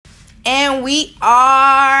And we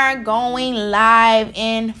are going live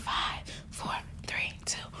in 5, 4, 3,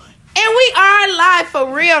 2. And we are live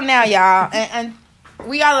for real now, y'all. And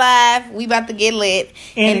we are live. We about to get lit.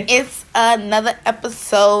 And it's another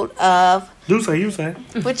episode of You say.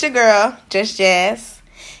 With your girl, Just Jazz.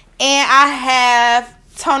 And I have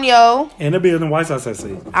Tonio. In the building, White Sox SC.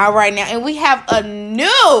 All right now. And we have a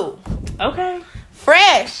new,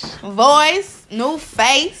 fresh voice, new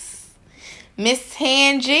face, Miss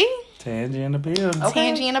Tangie. Tangie in the building.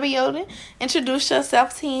 Tangie in the building. Introduce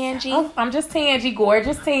yourself, Tangie. Oh, I'm just Tangie,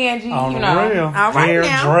 gorgeous Tangie. On you the know. real. All right Hair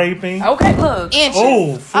now. draping. Okay, look. Inches.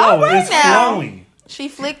 Oh, flow. All right It's now. flowing. She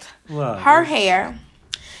flicked Love her it. hair.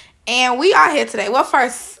 And we are here today. Well,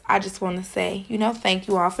 first, I just want to say, thank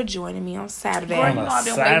you all for joining me on Saturday. Girl, On you a know I've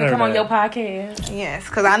been waiting to come on your podcast. Yes,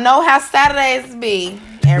 because I know how Saturdays be.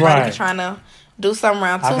 Everybody Right. be trying to do something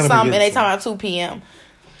around I 2 could've something, and been they talking about 2 p.m.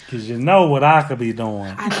 Because you know what I could be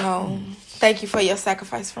doing. I know. Thank you for your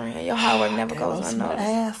sacrifice, friend. Your hard work never goes unnoticed.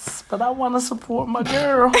 Ass, but I want to support my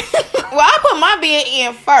girl. Well, I put my bid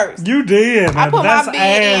in first. You did. I Man. put That's my bid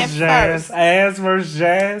ass in jazz. first. Ass versus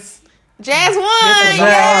jazz. Jazz won.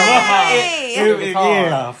 Jazz. Yay!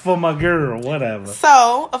 Yeah, for my girl. Whatever.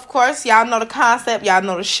 So, of course, y'all know the concept. Y'all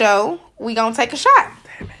know the show. We gonna take a shot.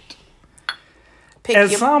 Damn it. Pick At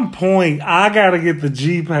your, some point, I got to get the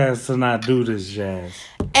G-Pass to not do this jazz.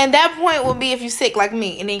 and that point will be if you sick like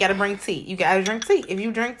me, and then you gotta bring tea. You gotta drink tea. If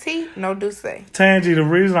you drink tea, no douce. Tangie, the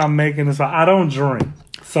reason I'm making this, I don't drink.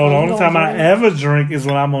 So the only time I ever drink is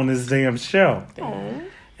when I'm on this damn show.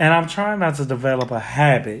 And I'm trying not to develop a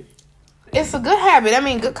habit. It's a good habit. I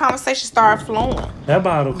mean, good conversation start flowing. That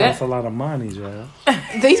bottle costs a lot of money, Joe.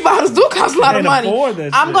 These bottles do cost a lot of Can't money. afford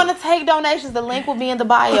that I'm shit. gonna take donations. The link will be in the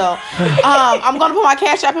bio. I'm gonna put my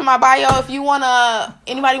Cash App in my bio. If you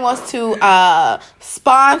anybody wants to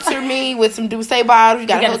sponsor me with some Douce bottles, you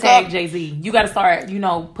gotta You gotta hook tag up. Jay-Z. You gotta start,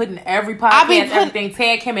 putting every I be podcast, putting- everything,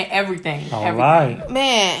 tag him in everything. All everything. right.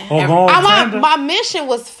 Man, Or go on Tinder. my mission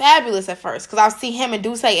was fabulous at first because I see him and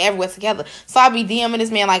Douce everywhere together. So I be DMing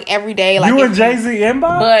this man like every day. Like You and Jay-Z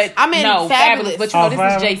inbox? But I'm in no, Fabulous. But Oh, this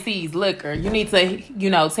Fabulous. is JC's liquor. You need to,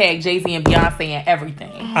 tag Jay-Z and Beyonce and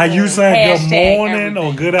everything. Are you saying good Hashtag morning or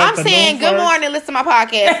everything. good I'm afternoon? saying good first? morning, listen to my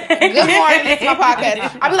podcast. Good morning, listen to my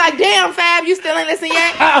podcast. I be like, damn, Fab, you still ain't listening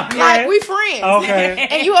yet? Okay. Like, we friends. Okay.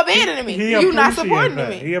 And you abandoning me. He You not appreciate supporting that.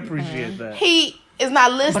 me. He appreciates that. He is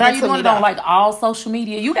not listening But are you to doing me, it on though. like all social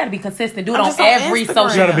media? You got to be consistent. Do it I'm on just on every Instagram.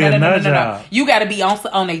 social. You gotta be a nut job. You got to be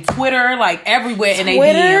on a Twitter, like everywhere in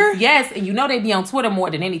Twitter? DMs. Yes, and they be on Twitter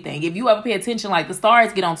more than anything. If you ever pay attention, like the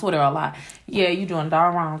stars get on Twitter a lot. Yeah, you doing it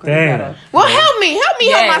all wrong. 'Cause you Damn. gotta- Well, help me help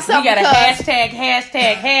Yes, myself we got a because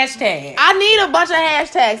hashtag. I need a bunch of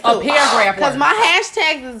hashtags, too. A paragraph Because worth. my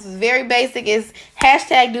hashtags is very basic. It's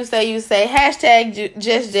hashtag do say you say, hashtag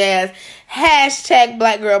just jazz, hashtag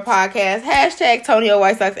Black Girl Podcast, hashtag Tonio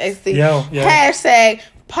White Sox XC, Yo. hashtag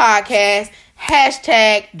podcast,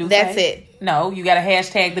 hashtag Douce. that's it. No, you got to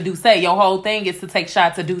hashtag the Douce. Your whole thing is to take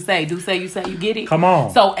shots of Douce. Douce, you say you get it? Come on.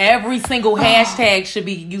 So every single hashtag should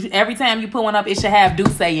be, every time you put one up, it should have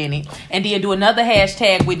Douce in it. And then do another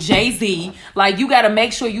hashtag with Jay-Z. Like, you got to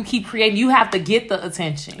make sure you keep creating. You have to get the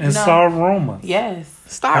attention. And start rumors. Yes.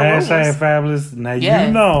 Start Hashtag rumors. Fabulous. Now, Yes.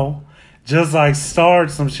 you know, just like start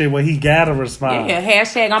some shit where he got to respond. Yeah,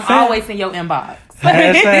 hashtag I'm always in your inbox.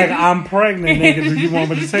 Hashtag I'm pregnant, nigga. Do you want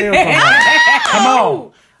me to tell somebody? Come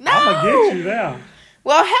on. No. I'm going to get you there.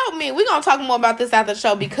 Well, help me. We're going to talk more about this after the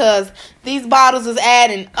show because these bottles is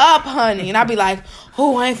adding up, honey. And I be like,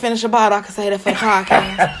 oh, I ain't finished a bottle. I can say that for the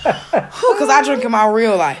podcast. Because I drink in my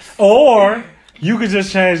real life. Or you could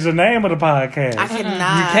just change the name of the podcast. I cannot.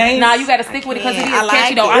 You can't. Nah, you got to stick with it because it is I like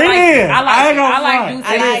catchy, though. it. It is. I ain't gonna I like front. Douce.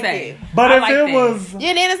 I like Douce. it. But I if like it that. was...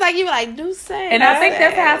 Yeah, then it's like you be like, do say. And I think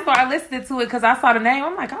that's how I started listening to it because I saw the name.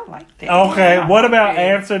 I'm like, I like that. Okay, I what like about that.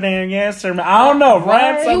 Amsterdam? Yes, sir. I don't know.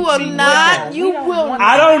 Ryan, You will not. You will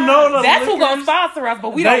I don't know the That's who liquors. gonna sponsor us,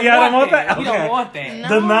 but we That- don't y'all want don't want that. that? We Okay. don't want that. No.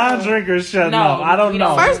 The non-drinkers shutting No, up. I don't we know.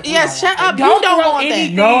 don't. First, yes, shut up. Don't You don't throw want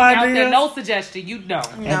anything No out there. ideas? No suggestion. You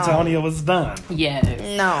don't. that. Antonio was done. Yes.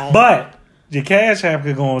 No. But your Cash App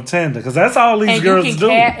could go on Tinder because that's all these And girls you do.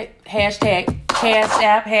 can hashtag Cash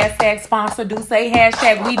App, hashtag sponsor Douce,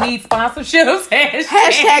 hashtag we need sponsorships,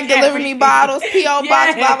 Hashtag deliver me bottles, P.O.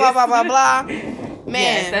 box, blah, blah, blah, blah, blah. Yes,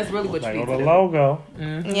 Man. that's really what Like you on need the to do. logo.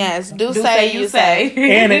 Yes, do Do say, you say.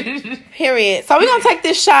 In it. Period. So we're going to take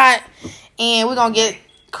this shot and we're going to get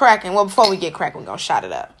cracking. Well, before we get cracking, we're going to shot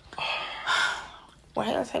it up. Well,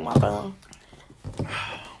 I got to take my thumb.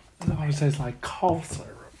 It always tastes like cough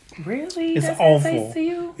syrup. Really? It's That's awful. Taste to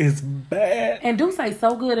you? It's bad. And Douce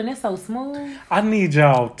so good and it's so smooth. I need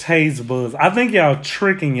y'all taste buds. I think y'all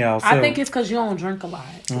tricking y'all. I think it's because you don't drink a lot.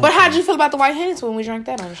 But how'd you feel about the White Hennessy when we drank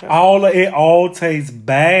that on the show? it all tastes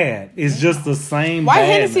bad. It's just the same. White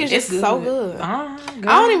badness. Hennessy is just It's so good. good. I I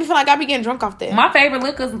don't even feel like I be getting drunk off that. My favorite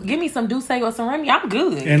liquors, give me some Douce or some Remy. I'm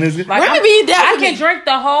good. And it's like, Remy I be definitely- can drink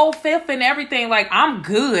the whole fifth and everything. Like, I'm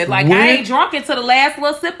good. Like, With- I ain't drunk until the last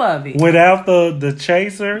little sip of it. without the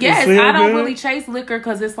chaser. Yes, it's still I don't good? really chase liquor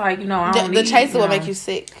because it's like, I The, don't the need chaser will know. make you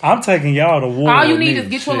sick. I'm taking y'all to water. All you with need me, is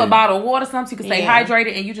get shit. you a bottle of water, something you can stay Yeah.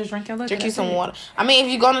 hydrated, and you just drink your liquor. Drink you That's some it. water. I mean,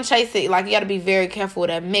 if you're gonna chase it, like you gotta be very careful with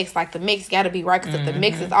that mix. Like the mix gotta be right, because if the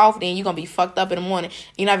mix is off, then you're gonna be fucked up in the morning.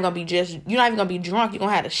 You're not even gonna be drunk. You're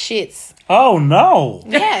gonna have the shits. Oh no!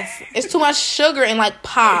 Yes, it's too much sugar and like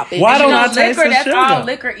pop. Why don't I taste liquor? the That's sugar? all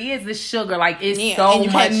liquor is sugar. Like it's Yeah, so and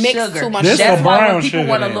you much can't mix sugar. too much This sugar. That's a why brown when people sugar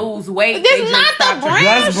want to then. lose weight, This they just not the stop brown drinking.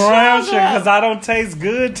 That's brown sugar. sugar because I don't taste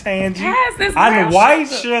good, Tangy. Yes, it's I brown mean, white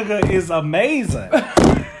sugar. sugar is amazing.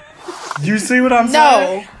 You see what I'm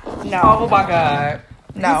saying? No, Oh my god!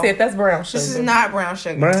 no. You said that's brown sugar. This is not brown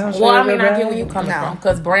sugar. Brown sugar. Well, I mean, I get bad? where you coming No. from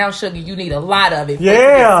because brown sugar, you need a lot of it. for it to get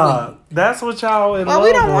Yeah, sweet. that's what y'all in Well, love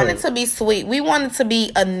we don't want it with. to be sweet. We want it to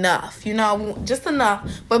be enough, just enough.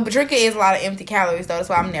 But drinking is a lot of empty calories, though. That's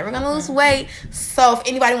why I'm never gonna lose weight. So if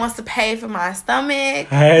anybody wants to pay for my stomach,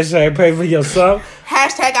 Hashtag pay for yourself.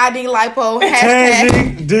 hashtag ID lipo, hashtag.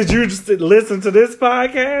 Tangy, did you just listen to this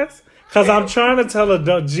podcast? Because I'm trying to tell her,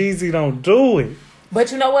 Jeezy, don't do it.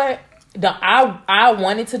 But you know what? I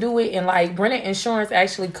wanted to do it, and like Brennan Insurance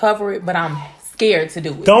actually cover it, but I'm scared to do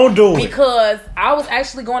it. Don't do it. Because I was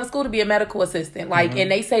actually going to school to be a medical assistant. Like, and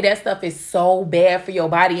they say that stuff is so bad for your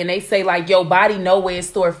body. And they say, like, your body know where it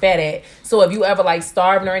stored fat at. So if you ever, like,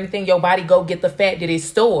 starving or anything, your body go get the fat that is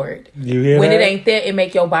stored. You hear when that? it ain't there, it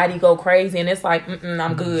make your body go crazy. And it's like,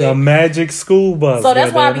 I'm good. The magic school bus. So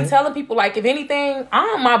that's why I be goddammit. telling people, like, if anything,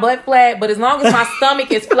 I'm my butt flat, but as long as my stomach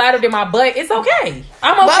is flatter than my butt, it's okay.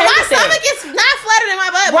 I'm okay But my with that. stomach is not flatter than my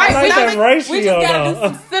butt. Right, My like that stomach- ratio, We just gotta do though.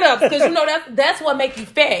 some sit-ups because that's what make you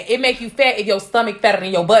fat. It make you fat if your stomach fatter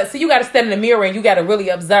than your butt. So you gotta stand in the mirror and you gotta really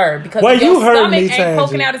observe because Well, if your you heard stomach me, ain't Tangy.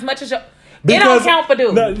 poking out as much as your. It don't count for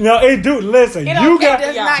dude. No, it do. Listen, It don't you count. got.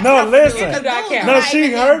 Does not No, count for listen. dudes, 'cause It do not dudes count. No, not she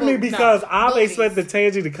even heard in me boots. because No, I'm booties. expecting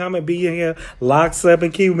Tangy to come and be in here, locked up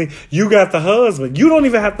and keep me. You got the husband. You don't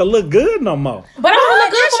even have to look good no more. But I'm gonna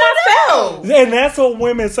look good for myself. And that's what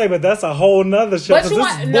women say, but that's a whole nother shit. But 'cause you this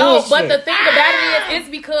want is no. bullshit. But the thing about it is, it's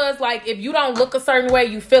because like if you don't look a certain way,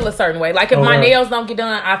 you feel a certain way. Like if my Okay. nails don't get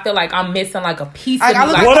done, I feel like I'm missing like a piece Like, of I me.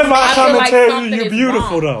 look Like, What if I I come feel and like tell you something you're is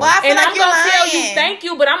beautiful wrong. though? Well, I feel And like I'm you're gonna tell you lying. thank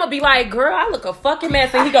you, but I'm gonna be like, girl, I look a fucking mess,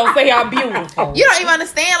 and he gonna say I'm beautiful. You don't even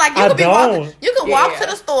understand. Like you I could be don't. walking. You could walk Yeah.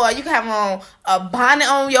 to the store. You can have on a bonnet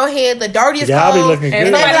on your head, the dirtiest Y'all be clothes. looking And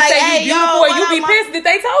good. somebody Like, say hey, you yo, beautiful, what and you up, be ma- pissed that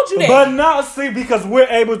they told you that. But no, see, because we're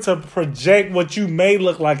able to project what you may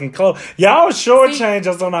look like in clothes. Y'all shortchange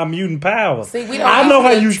us on our mutant powers. See, we don't I need know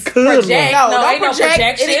how to you could project. look. No, No, don't ain't no project.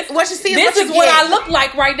 projection. It is- what you see is this what you is what get. I look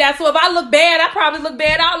like right now. So if I look bad, I probably look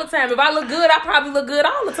bad all the time. If I look good, I probably look good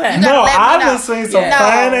all the time. You No, gotta let me I've know. been seeing some Yeah.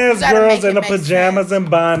 fine No, ass you gotta girls make in it the make pajamas sense. and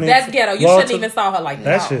bonnets. That's ghetto. You walk shouldn't to- even saw her like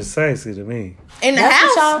That that. shit's sexy to me. In the That's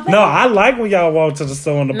what y'all house. think. No, I like when y'all walk to the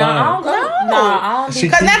store in the No, I don't bonnet. go. No. No, I don't. She- Be,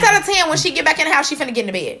 Because 9 out of 10, when she get back in the house, she finna get in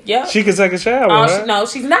the bed. yeah. She can take a shower. Oh, right? no,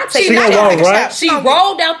 she's not She taking gonna a walk, shower. right? She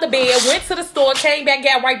rolled out the bed, went to the store, came back,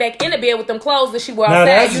 got right back in the bed with them clothes that she wore Now, outside.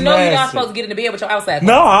 that's You know you're not nasty. supposed to get in the bed with your outside.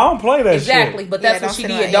 No, I don't play that Exactly, shit. but that's Yeah, what she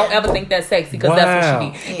don't did. sit Don't around, ever think that's sexy because that's Wow.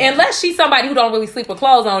 what she did. Yeah. Unless she's somebody who don't really sleep with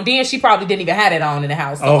clothes on, then she probably didn't even have it on in the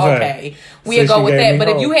house. So Okay. okay, we'll So go she with gave that. me But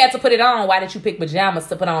if hope. you had to put it on, why didn't you pick pajamas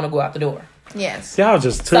to put on and go out the door? Yes. Y'all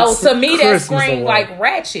just took So to me, that Christmas scream away. like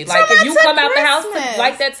ratchet. Like Someone if you took come out the house Christmas.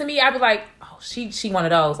 like that to me, I'd be like, oh, she one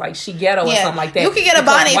of those. Like she ghetto or Yeah. something like that. You can get a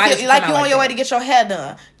Because bonnet why if did you come like out you on your that? way to get your hair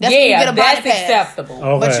done. That's when you Yeah, get a bonnet that's pass. acceptable.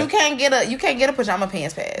 Okay. But you can't get a pajama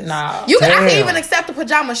pants pass. Nah. I Damn. can even accept a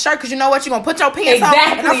pajama shirt because you know what, you're gonna put your pants on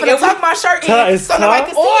Exactly. and I'm And gonna we- tuck my shirt Tuck- in it's so nobody tuck?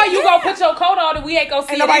 can see Or it. you gonna put your coat on and we ain't gonna see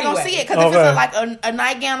and it nobody anyway. gonna see it because if Okay. it's like a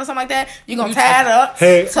nightgown or something like that, you're gonna You tie it up,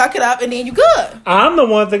 Hey. tuck it up, and then you good. I'm the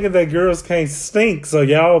one thinking that girls can't stink, so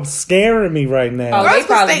y'all scaring me right now. Oh, Girls they can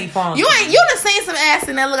probably stink. be funky. You done seen some ass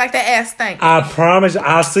and that look like that ass stink. I promise you,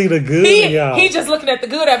 I see the good in y'all. He just looking at the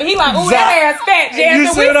good of it. He like, ooh, Zap. that ass fat, You Jazz. And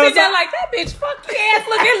see we what I'm sit there saying? like, that bitch, fuck your ass.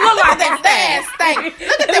 Look, it look like that ass stink.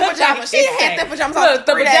 Look at that pajama. She had that pajama on Look,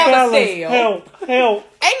 the 3 days. pajama Fellas, sale. help.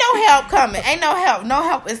 Ain't no help coming. Ain't no help. No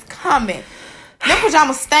help is coming. Them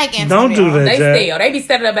pajamas stank. Don't do that, They Jack. still. They be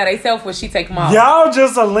setting up by themselves when she take them off. Y'all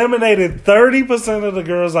just eliminated 30% of the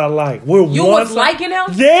girls I like. You was liking them?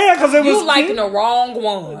 Yeah, because it was You liking cute. the wrong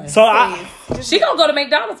one. So She gonna go to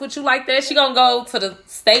McDonald's with you like that. She gonna go to the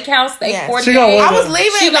steakhouse, steak Yes. court. She gonna I was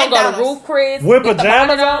leaving She gonna go to McDonald's. Ruth Chris With the pajamas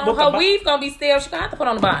bonnet on, with Her the weave gonna be still. She gonna have to put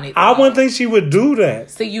on the bonnet. I wouldn't think she would do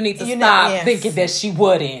that. So you need to You know, stop yes. thinking that she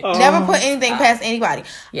wouldn't. Never put anything past anybody.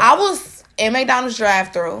 Yeah. I was in McDonald's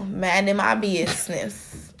drive-thru, mad in my business.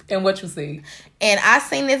 And what you see? And I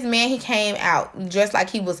seen this man, he came out dressed like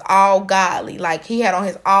he was all godly. Like he had on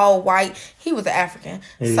his all white. He was an African.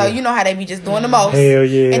 Yeah. So you know how they be just doing the most. Hell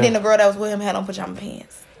yeah. And then the girl that was with him had on pajama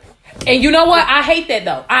pants. And you know what? I hate that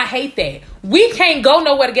though. I hate that. We can't go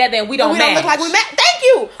nowhere together and we don't We match. don't look like we met. Thank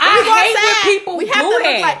you. When I we go hate when outside, people we have do to look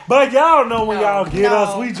that. like. But y'all know when No. y'all get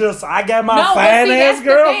No. us, I got my No, but fine see, ass that's the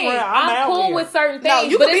girlfriend. thing. I'm I'm out cool here. with certain No,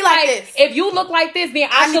 things. you but can be it's like this. If you look like this, then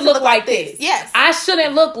I need should to look like this. Yes. I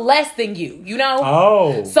shouldn't look less than you, you know?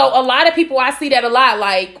 Oh. So a lot of people, I see that a lot.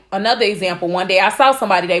 Like another example, one day I saw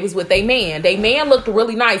somebody, they was with a man. They man looked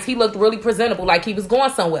really nice. He looked really presentable, like he was going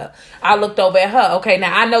somewhere. I looked over at her. Okay,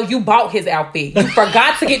 now I know you bought his outfit. You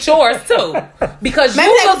forgot to get yours too. Because Maybe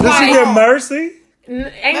you they look was Did she like... get mercy? Ain't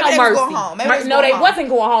Maybe no they was mercy. going home. Maybe they was No, going they home. wasn't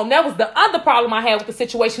going home. That was the other problem I had with the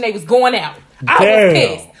situation. They was going out. I Damn. was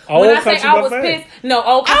pissed. Old When I say Country I was Buffet. pissed, no,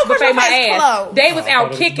 old country Country buffet my Buffet's ass. closed. They was I out thought it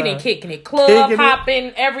was kicking it, back. club Kicking it.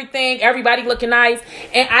 hopping, everything, everybody looking nice.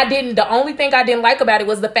 And I didn't. The only thing I didn't like about it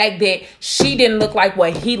was the fact that she didn't look like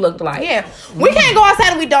what he looked like. Yeah, we can't go outside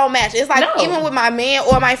and we don't match. It's like No. even with my man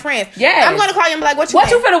or my friends. Yes. I'm gonna call you and be like, "What you? What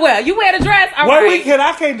you wearing?" finna wear? You wear a dress? All Wait, right.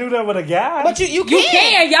 I can't do that with a guy. But you You can.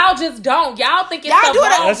 can. Y'all just don't. Y'all think it's Y'all so do it.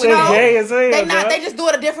 wrong That with shit it. gay as hell, They not. bro. They just do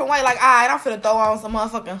it a different way. Like, all right, I'm finna throw on some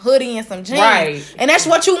motherfucking hoodie and some jeans, Right. and that's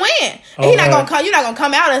what you wearing. And he not Okay. gonna come. You're not gonna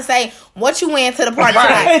come out and say what you wearing to the party Right.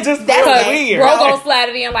 tonight. It just That's feels gay. weird. Bro gonna slide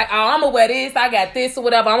it in like, oh, I'm gonna wear this. I got this or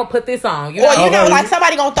whatever. I'm gonna put this on. You know? Or you know, Okay. like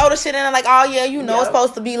somebody gonna throw the shit in and like, oh yeah, you know, it's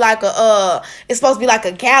supposed to be like it's supposed to be like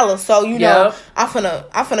a gala. So you know, Yep. I'm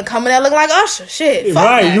finna come in there looking like Usher. Shit, fuck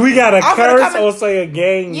Right, that. we got to I'm finna curse come in- or say a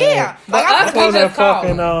gang name. Yeah, like But I'm us, finna we On come. that just call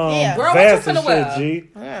fucking Yeah. Girl, what vest you and finna wear? shit, G.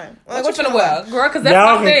 Like, What you finna wear, girl? Because that's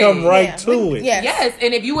Y'all my can thing. come right Yeah, to we- it. yeah. Yes,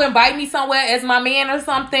 and if you invite me somewhere as my man or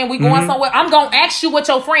something, we Mm-hmm. going somewhere. I'm gonna ask you what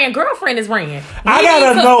your girlfriend is wearing. I You gotta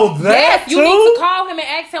need to- know that, Yes, you too? need to call him and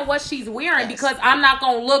ask him what she's wearing because I'm not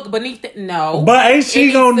gonna look beneath it. No, But ain't It she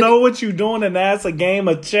needs gonna to know be- what you doing and that's a game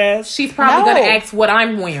of chess? She's probably No. gonna ask what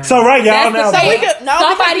I'm wearing. So right, y'all That's now. the So we thing. could- no,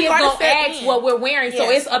 because Somebody we is already gonna said ask then. what we're wearing, so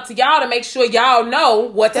Yes. it's up to y'all to make sure y'all know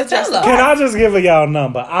what to That's tell just us. Can I just give her y'all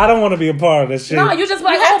number? I don't want to be a part of this shit. No, you just be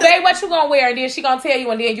like, You have oh, to- babe, what you gonna wear? And then she gonna tell you,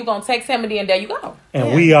 and then you gonna text him, and then there you go.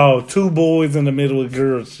 and we all two boys in the middle of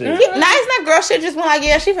girl shit. Nah, it's not girl shit. Just when like,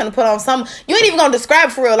 yeah, she finna put on some. You ain't even gonna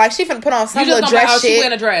describe for real. Like she finna put on some You just little gonna be like, dress oh, she shit.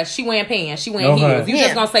 wearing a dress, she wearing pants, she wearing Okay. heels. You Yeah.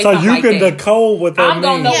 just gonna say So something you like can that. decode what that I'm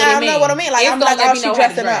gonna know means. Yeah, I what it know means. what I mean. Like, It's I'm gonna like, let oh, me she know how to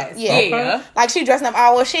dressing up. dress. Yeah. Yeah. Like she dressing up.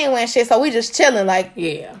 Oh, well, she ain't wearing shit, so we just chilling. Like,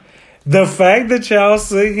 Yeah. The fact that y'all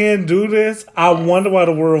sit here and do this, I wonder why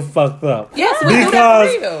the world fucked up. Yes, we do that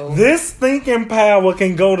for Because real. this thinking power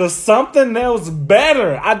can go to something else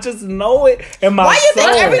better. I just know it in my Why you think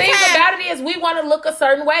soul. The every thing time- about it is we want to look a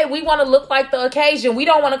certain way. We want to look like the occasion. We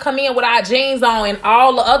don't want to come in with our jeans on and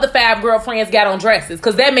all the other 5 girlfriends got on dresses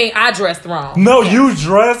because that means I dressed wrong. No, you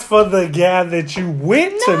dress for the guy that you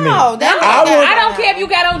went to meet. No, that- I don't care if you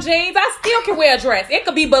got on jeans. I still can wear a dress. It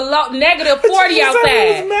could be below negative 40 you said it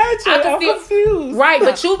outside. was matching. I'm confused. Right,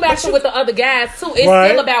 but you matching with the other guys too. It's Right.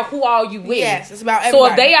 still about who all you with. yes, it's about So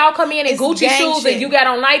everybody. if they all come in in It's Gucci gang shoes shit. and you got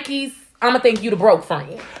on Nikes, I'm gonna think you the broke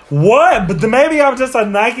friend. What? But maybe I'm just a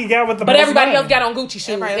Nike guy with the But most everybody money. else got on Gucci shoes.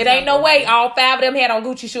 Everybody It else ain't got no way all 5 of them had on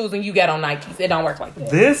Gucci shoes and you got on Nikes. It don't work like that.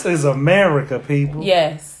 This is America, people.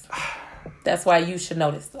 Yes. That's why you should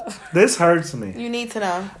know this stuff. This hurts me. You need to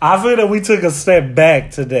know. I feel that we took a step back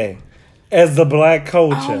today as the black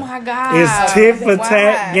culture. Oh my God. It's tit for Why?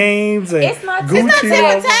 tat games and It's not- Gucci. it's not It's not tit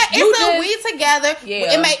logos. for tat. You It's a just- we together.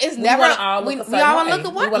 Yeah. It's We never. wanna all We look a y'all certain want to way. look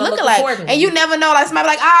at We what wanna look look alike, accordingly. and you never know. Like somebody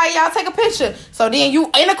be like, all right, y'all take a picture. So then you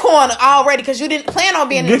in the corner already because you didn't plan on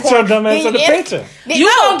being in the Get corner. your dumb ass Then in the you picture. You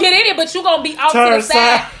gonna get in it, but you gonna be off Turn to the side.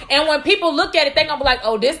 side. And when people look at it, they gonna be like,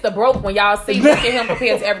 "Oh, this the broke." When y'all see, look at him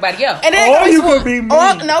compared to everybody else. And then Or gonna be you swung- could be me.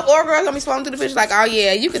 or girls gonna be swung through the picture like, oh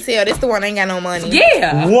yeah, you can tell this the one ain't got no money.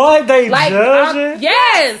 Yeah, What they like judging?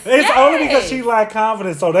 yes, It's yes. only because she lack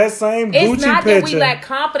confidence. So that same It's Gucci not picture. that we lack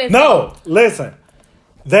confidence. No, listen.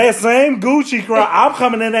 That same Gucci crowd, I'm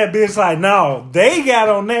coming in that bitch like, no, they got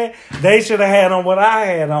on that. They should have had on what I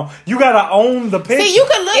had on. You gotta own the picture. See, you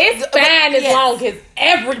can look. It's fine as long as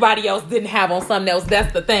everybody else didn't have on something else.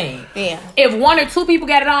 That's the thing. Yeah. If one or two people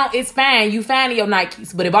got it on, it's fine. You fine in your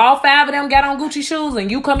Nikes. But if all 5 of them got on Gucci shoes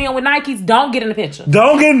and you come in with Nikes, don't get in the picture.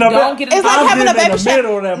 Don't get in the Don't get in It's the like I'm having a getting in baby the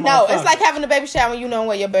middle of shower. that No, it's motherfucker. like having a baby shower when you know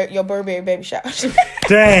where your Burberry baby shower.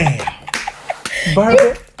 Damn.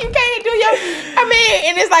 Burberry. You can't do your. I mean,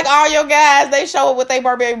 and it's like all your guys. They show up with their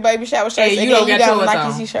Burberry baby shower shirts, Hey, and you then don't you got got a yours Nike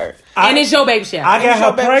on. t-shirt. And it's your baby shower. I got your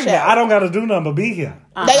her baby pregnant. shower. I don't gotta do nothing but be here.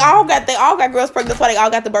 They all got girls pregnant. That's why they all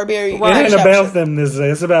got the Burberry. Right. It baby ain't shower about shirts. them this day.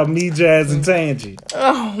 It's about me, Jazz, and Tangy.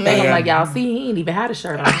 Oh They man, gonna like, y'all see, he ain't even had a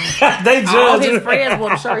shirt on. They All judge. his friends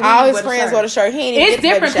wore a shirt. He all didn't his wear the friends shirt. wore the shirt. He ain't even It's get the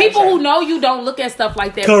baby different. shower People shirt. who know you don't look at stuff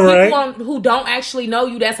like that. Correct. People who don't actually know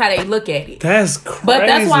you, that's how they look at it. That's crazy. But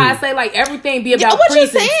that's why I say like everything be Yeah, about what you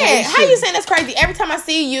presentation. saying? How you saying that's crazy? Every time I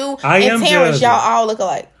see you I am and Terrence, judging. y'all all look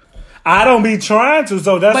alike. I don't be trying to,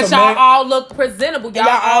 so that's But a y'all man. all look presentable. Y'all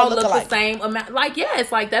all look alike. the same amount. Like, yeah,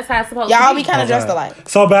 it's like that's how it's supposed Y'all to be be. kind of dressed alike.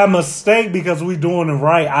 So by mistake, because we doing it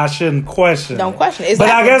right, I shouldn't question. Don't it. question it. It's But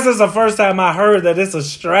I like- guess it's the first time I heard that it's a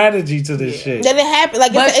strategy to this shit. Then it happened.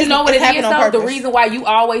 Like, But you know what it is, happened on though? The purpose. reason why you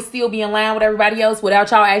always still be in line with everybody else without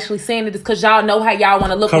y'all actually saying it is because y'all know how y'all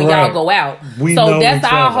want to look when y'all Correct. go out. We so know that's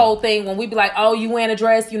each our other. whole thing. When we be like, oh, you wearing a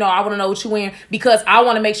dress, I want to know what you wearing because I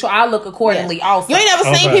want to make sure I look accordingly Yeah. also. You ain't never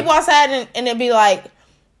seen Okay. people outside and it be like,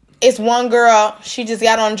 it's one girl, she just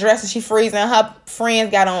got on a dress and she freezing. Her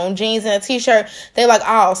friends got on jeans and a t-shirt. They like,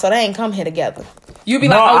 oh, so they ain't come here together. You be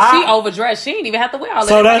No, like, oh, she I- overdressed. She ain't even have to wear all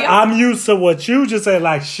So of that that. I'm used to what you just said.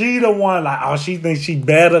 Like she the one, like she thinks she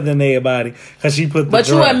better than everybody because she put the But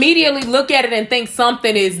you dress. immediately look at it and think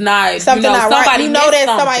something is not, Something not right. somebody You know missed that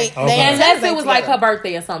somebody. something. They ain't Unless it something was like her together.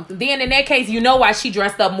 birthday or something. Then in that case, you know why she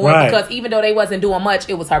dressed up more Right. because even though they wasn't doing much,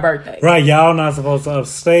 it was her birthday. Right, y'all not supposed to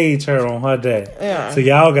upstage her on her day. Yeah. So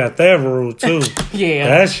y'all got that rule too. Yeah.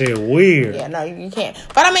 That shit weird. Yeah, no, you can't.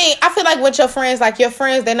 But I mean, I feel like with your friends, like your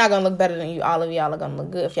friends, they're not gonna look better than you. All of y'all are gonna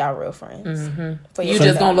look good if y'all real friends. For You your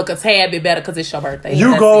just show. gonna look a tad bit better because it's your birthday. You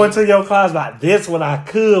That's go it. into your closet like this what I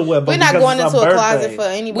could wear, but We're not because going it's into her a closet birthday. for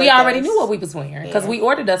any. We already birthdays. knew what we was wearing because Yeah. we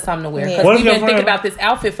ordered us something to wear Yeah. because What if we've your been thinking friend- about this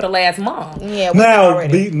outfit for the last month. Yeah, we know Now,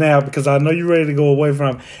 already. because I know you're ready to go away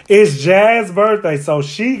from it. It's Jazz's birthday, so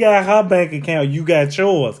she got her bank account, you got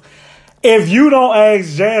yours. If you don't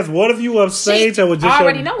ask Jazz, what if you upstage her with just I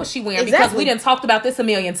already your... know what she wearing because Exactly. we done talked about this a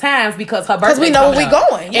million times because her birthday. we know where we coming up.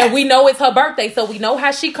 going, yes. and we know it's her birthday, so we know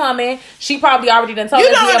how she coming. She probably already done told You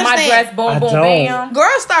us, don't yeah, my understand. dress, boom, I boom, don't. bam.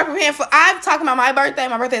 Girls start preparing for. I'm talking about my birthday.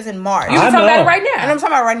 My birthday is in March. You I can talk about know. it right And now. I'm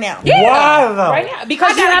talking about right now. Yeah, Why, though? right now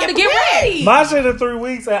because I you gotta have get to get prepared. ready. My shit in 3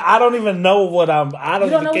 weeks, and I don't even know what I'm... I don't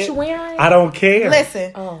You don't even know what care. you're wearing? I don't care.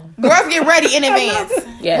 Listen, Oh. girls get ready in advance.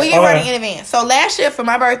 Yes. We get Okay. ready in advance. So last year for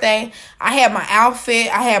my birthday, I had my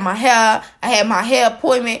outfit, I had my hair, I had my hair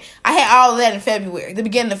appointment, I had all of that in February, the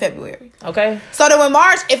beginning of February. Okay. So then when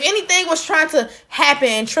March, if anything was trying to happen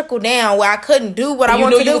and trickle down where I couldn't do what I You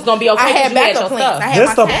wanted knew to you do, was gonna be okay I 'cause had you had backup your plans. stuff. I had This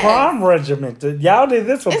my the tags. prom regiment. Y'all did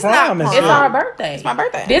this for It's prom not and prom. It's shit. our birthday. It's my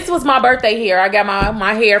birthday. This was my birthday here. I got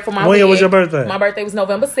my hair for my When wig. was your birthday? My birthday was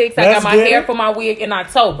November 6th. I Let's got my get hair it. for my wig in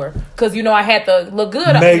October. Because, I had to look good.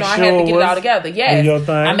 Make I had sure to it get it was all together. Yes. your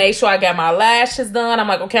thing. I made sure I got my lashes done. I'm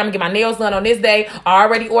like, okay, I'm going to get my nails done on this day. I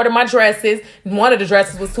already ordered my dresses. One of the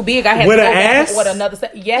dresses was too big. I had With to go an back ass? and order another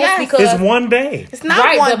set. Yes, Yes. because... It's one day. It's not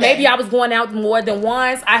Right, one but day. maybe I was going out more than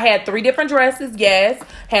once. I had 3 different dresses. Yes,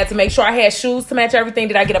 had to make sure I had shoes to match everything.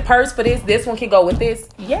 Did I get a purse for this? This one can go with this.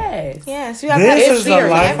 Yes, Yes, you have to have This it's is the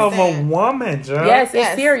serious. life of a everything. woman, Joe. yes, it's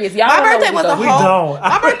Yes. serious. Y'all My don't know birthday what was a we We go through. whole. don't.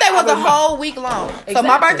 My birthday was I a don't- whole week long. So my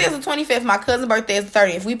Exactly. birthday is the 25th. My cousin's birthday is the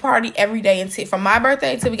 30th. We party every day until from my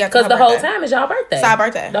birthday until we got to Because her the whole birthday. time is y'all birthday. It's our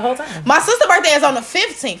birthday. The whole time. My sister's birthday is on the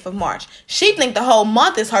 15th of March. She think the whole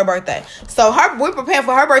month is her birthday. So we're preparing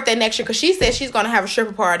for her birthday next year because she said she's going to have a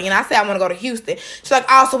stripper party. And I said I want to go to Houston. She's like,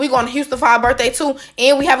 oh, so we're going to Houston for our birthday too.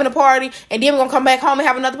 And we having a party. And then we're going to come back home and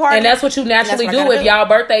have another party. And that's what you naturally That's what I do with gotta y'all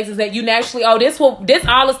birthdays is that you naturally, this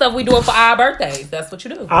all the stuff we doing for our birthdays. That's what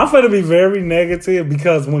you do. I'm going to be very negative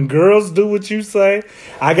because when girls do what you say,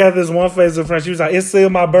 I got this one Facebook friend. She was like, it's still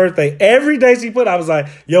my birthday. Every day she put, I was like,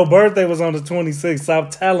 your birthday was on the 26th.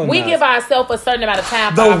 Stop telling We us. give ourselves a certain amount of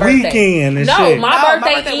time The for our birthday. weekend and no, shit. my No, my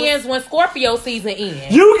birthday birthday was- ends when Scorpio season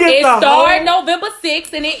ends. You get it the started whole- November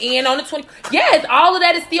 6th and it end on the 20th. Yes, all of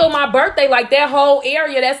that is still my birthday. Like that whole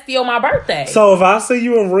area, that's still my birthday. So if I see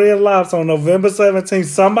you in Red Lobster on November 17th,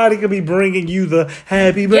 somebody could be bringing you the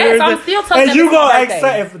happy birthday. Yes, I'm still telling and them you it's my gonna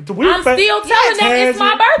birthday. accept. If we I'm still telling them it's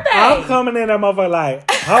my birthday. I'm coming in that motherfucker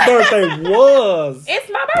like, Her birthday was It's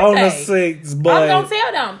my birthday. on the 6th, but I'm gonna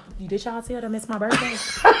tell them. Did y'all tell them it's my birthday?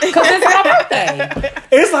 Because it's my birthday.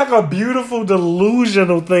 it's like a beautiful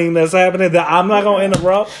delusional thing that's happening that I'm not gonna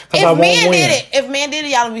interrupt because I If won't men win. did it, if men did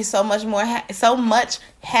it, y'all would be so much more, so much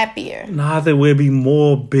happier. Nah, there will be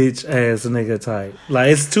more bitch ass nigga type.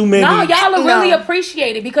 Like it's too many. No, y'all will really No.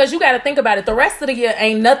 appreciate it because you got to think about it. The rest of the year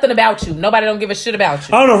ain't nothing about you. Nobody don't give a shit about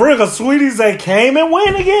you. On the real, cause sweeties, they came and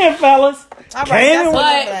went again, fellas. All right, Came that's and what-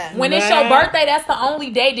 went. But when it's your Nah. birthday, that's the only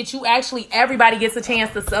day that you actually everybody gets a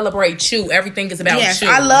chance to celebrate you. Everything is about Yes, you.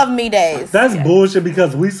 I love me days. That's bullshit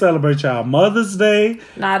because we celebrate y'all Mother's Day.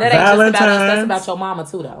 Nah, that ain't just about us. That's Valentine's. about your mama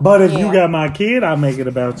too, though. But if you Yeah. got my kid, I make it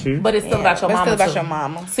about you. But it's still about your but mama still about too. your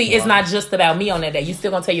mama. See, it's not just about me on that day. You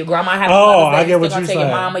still gonna tell your grandma happy Oh, Mother's Day. I get you what still you gonna tell your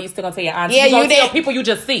saying. mama. You still gonna tell your auntie. Yeah, you gonna you tell did. people you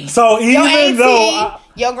just see. So Your even auntie, though,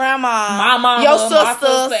 your grandma, My mama, your my sister,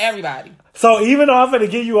 sisters. everybody. even though I'm finna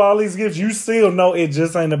give you all these gifts, you still know it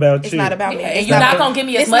just ain't about It's you. not about me. Yeah, It's and you're not about- gonna give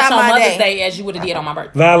me as it's much not on my Mother's day. Day as you would have did on my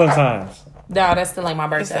birthday. Valentine's. No, that's still like my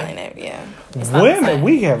It's not birthday. that, yeah. not the Women, same.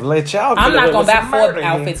 we have let y'all. I'm get not away gonna with buy some 4 murder here.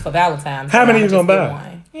 outfits for Valentine's. How many I'ma you gonna just get buy?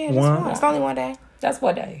 one. Yeah, just One. one. It's only one day. That's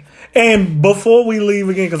what day. And before we leave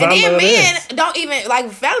again, because And I then love men this. don't even like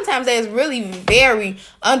Valentine's Day is really very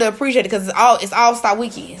underappreciated because it's all Star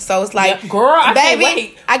Weekend. So it's like, Yeah, girl, I can't baby,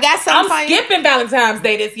 wait. I got something for I'm you. skipping Valentine's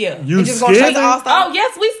Day this year. You You just gonna straight skipping? to All Star? Oh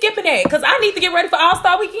yes, we skipping that because I need to get ready for All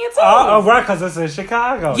Star Weekend too. Oh, right, because it's in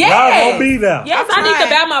Chicago. Yes. Y'all gonna be there. Yes, I'm I need to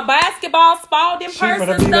trying. buy my basketball Spalding She purse finna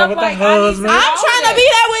and be there stuff with the like. I need husband. to I'm all trying that. to be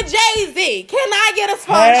there with Jay-Z. Can I get a Hey.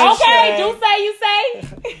 sponsor? Okay, Hashtag. you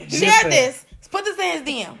say. Share this. Put this in his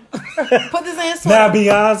DM. Put this in his Now Twitter.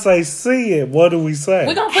 Beyonce see it. What do we say?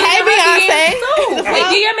 We gonna put Hey, it in her Beyonce. DMs too. The We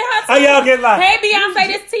fuck? DMing her How too. y'all get like? Hey Beyonce,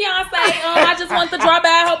 this Beyonce. I just want to drop by.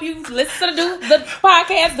 I hope you listen to the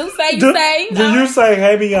podcast. Do say you Do, say. do you say,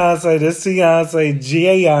 hey Beyonce, this Beyonce,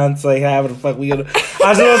 G-A-Yonce, however the fuck we gonna...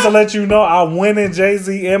 I just want to let you know I went in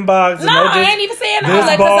Jay-Z inbox. And No, they just, I ain't even saying all this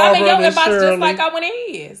that because I'm in your Barbara, this inbox Shirley. just like I went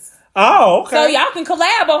in his. Oh, okay. So y'all can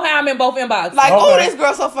collab on how I'm in both inboxes. Like, Okay. oh, this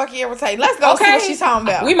girl so fucking irritating. Let's go see what she's talking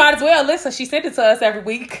about. We might as well listen. She sent it to us every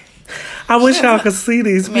week. I wish y'all could see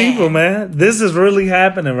these Man. people, man. This is really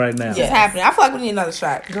happening right now. It's happening. I feel like we need another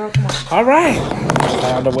shot. Girl, come on. All right.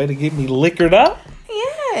 Found a way to get me liquored up.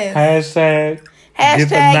 Yes. Hashtag Hashtag get the you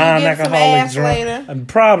get some non-alcoholic ass drink. later.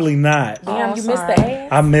 Probably not. Damn, you missed sorry. the ass.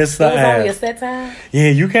 I missed the It was only a ass. set time. Yeah,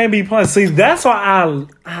 you can't be punched. See, that's why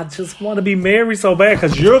I just want to be married so bad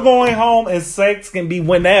because you're going home and sex can be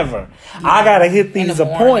whenever. I gotta hit In these the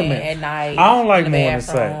morning, appointments. at night. I don't like in the morning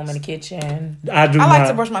bathroom, sex. in the kitchen. I do I like to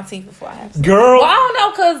not. brush my teeth before I have sex. Girl, Well, I don't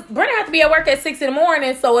know because Brennan has to be at work at 6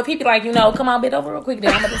 a.m. So if he be like, come on, bend over real quick,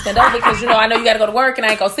 then I'm gonna just bend over because I know you gotta go to work and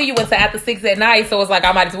I ain't gonna see you until after 6 at night. So it's like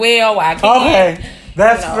I might as well. While I can. okay,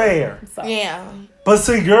 that's You know. fair. So. Yeah. But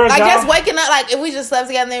see, girls, Like, y'all- just waking up, like, if we just slept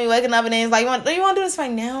together and then we waking up and then it's like, do you want to do this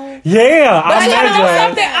right now? yeah, But I you gotta know imagine.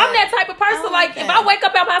 something. I'm that type of person. I Like, like if that. I wake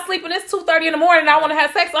up out my sleep and it's 2:30 in the morning and I want to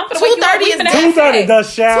have sex, I'm gonna wake you up. 2:30 We is finna have 2:30, sex. the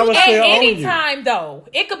shower At still on any you. time though,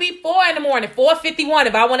 it could be 4 in the morning, 4:51.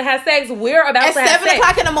 If I want to have sex, we're about At to have 7 sex.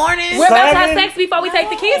 o'clock in the morning? We're about to have 7? sex before we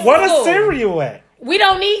take the kids. What to a school. cereal at? We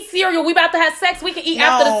don't need cereal. We about to have sex. We can eat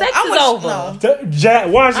after the sex I is wish- over.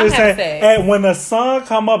 no. Watch I'm this. having Saying, sex. and when the sun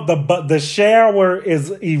come up, the shower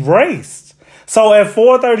is erased. So at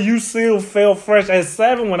 4:30, you still feel fresh. At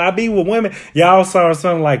 7, when I be with women, y'all saw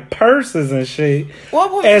something like purses and shit.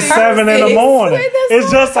 What would At be 7 in the purses? morning, Wait, that's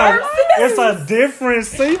it's not just like purses. it's a different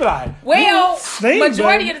scene. Like, Well, sneak,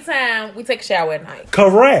 majority baby. of the time we take a shower at night.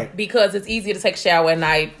 Correct. Because it's easier to take a shower at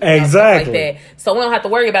night. Exactly. Stuff like that. So we don't have to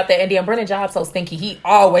worry about that. And then Brennan job's so stinky. He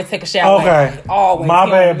always take a shower Okay. at night. Always. My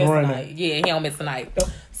He bad, don't miss a Brennan. night. Yeah, he don't miss a night.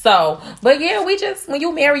 So, but yeah, when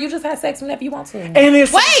you marry, you just have sex whenever you want to. And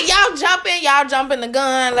it's Wait, y'all jumping the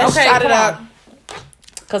gun. Let's Okay, shot it come up. on.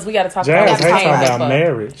 Because we got to talk Jazz, about they talking Right. about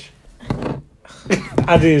marriage.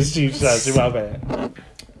 I did shoot shots. You my bad.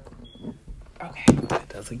 Okay. It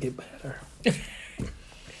doesn't get better.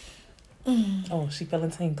 Oh, she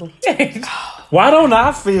feeling tingly. Why don't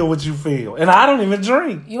I feel what you feel? And I don't even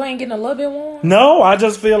drink. You ain't getting a little bit warm? No, I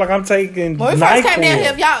just feel like I'm taking When we first came down NyQuil.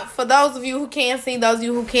 here, if y'all, for those of you who can see, those of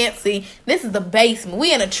you who can't see, this is the basement.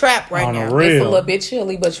 We in a trap right On the now. real. It's a little bit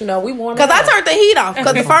chilly, but we warm. Because I turned the heat off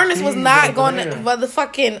because the furnace was Heat not is going to real.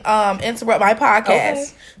 motherfucking interrupt my podcast. Okay.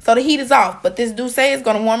 So the heat is off. But this dude say it's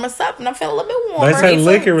going to warm us up, and I'm feeling a little bit warmer. They say Me too.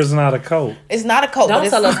 liquor is not a coat. It's not a coat. Don't but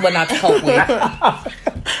tell it's, us what not to cope with.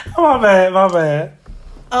 My bad.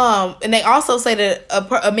 And they also say that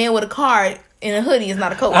a man with a car in a hoodie is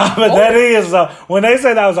not a coat. But that is when they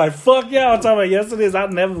said that, I was like, "Fuck y'all!" I'm talking about yes, it is. I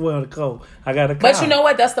never wear a coat. I got a coat. But you know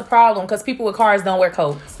what? That's the problem because people with cars don't wear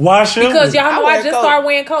coats. Why should Because we? y'all know I wear I just a coat. started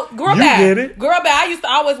wearing coats. Girl, You back. get it. Girl, back. I used to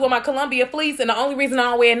always wear my Columbia fleece, and the only reason I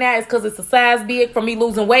don't wear it now is because it's a size big for me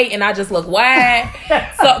losing weight, and I just look wide.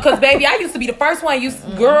 So, because baby, I used to be the first one.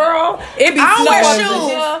 Girl, it be I don't wear snowing.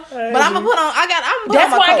 shoes, Yeah. but I'm gonna put on. I'm put That's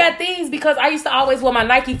on my why coat. I got these because I used to always wear my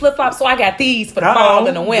Nike flip flops, so I got these for the Uh-oh, fall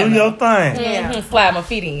and the winter. do your thing. Yeah. Slide my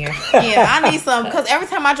feet in. Yeah, I need some because every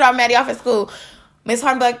time I drop Maddie off at school, Miss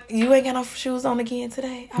Harden be like, "You ain't got no shoes on again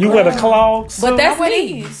today." I'm You like, wear the clogs. But that's I wear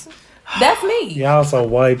me. these. That's me. Y'all so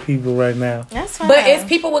white people right now. That's fine. But it's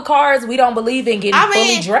people with cars we don't believe in getting I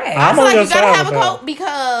mean, fully dressed. I I'm feel on like your you gotta side have a with that. coat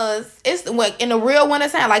because it's what in the real winter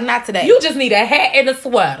time, like not today. You just need a hat and a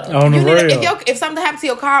sweater. On the You need real. if something happens to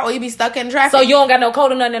your car or you be stuck in traffic. So you don't got no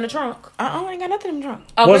coat or nothing in the trunk. I ain't got nothing in the trunk.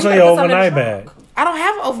 Oh, What's girl, in you your better put something in the overnight trunk. bag? I don't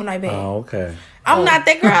have an overnight bag. Oh, okay. I'm not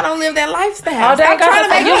that girl. I don't live that lifestyle. Oh, dang, Stop trying to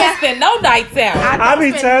make you me don't spend no nights out. I be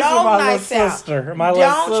spend testing no my little nights out. sister. My little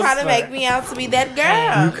sister. Don't try to make me out to be that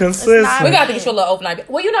girl. You consistent. It's not We got to me. get you a little overnight.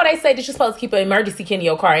 Well, you know they say that you're supposed to keep an emergency kit in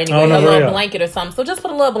your car anyway, On a the little real. blanket or something. So just put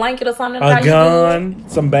a little blanket or something. A gun,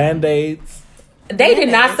 some Band-Aids. They did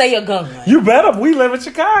not say a gun. You better. We live in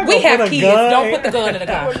Chicago. We have Put a kids. gun Don't in- put the gun in the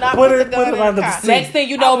car. We're not Put put it- the gun put it in on the the car. seat. Next thing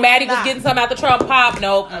you know, Maddie was not. getting something out the trunk. Pop,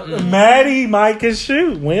 nope. Maddie might can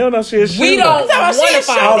shoot. We don't know she'll shoot. We don't Talking about want she to a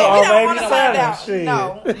find shooter. Oh, out. We don't baby want to find son, out. shit.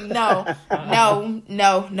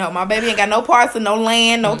 No. My baby ain't got no parts of no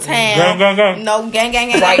land, no town. Gang. No gang.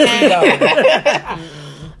 Right,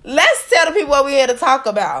 Let's tell the people what we're here to talk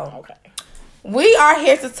about. Okay. We are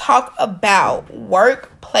here to talk about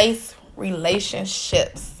workplace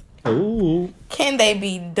relationships. Ooh. Can they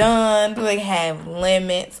be done? Do they have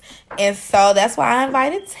limits? And so that's why I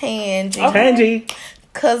invited Tangy. Tangy.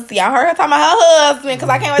 Cause y'all heard her talking about her husband. Cause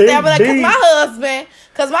I can't wait to tell her, Big cause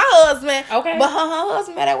D. my husband. Okay. But her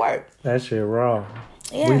husband met at work. That shit raw.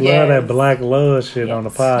 Yeah. We Yes. love that black love shit on the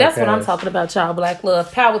podcast. That's what I'm talking about, y'all. Black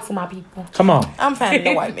love. Power to my people. Come on. I'm finding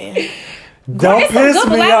the white man. Don't it's some piss good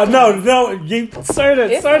me black off. No. You say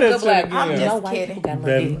that. It's Say some that good shit black again. I'm people. just No white kidding. people got no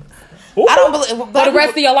Then- dicks. Ooh. I don't believe For the rest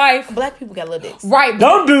of your life. black people got little dicks. Right.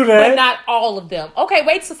 Don't do But that. not all of them. Okay,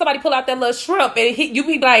 wait till somebody pull out that little shrimp and you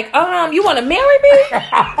be like, you want to marry me?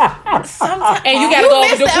 Sometimes, And you got to go over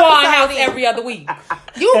missed to the Quan episode House then. every other week.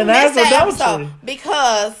 You And missed that's that adultery. episode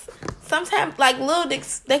because sometimes like little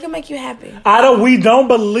dicks they can make you happy. We don't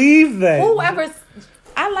believe that. Whoever's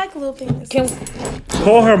I like little things. can,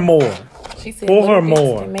 Pour her more. she said, Pull her little things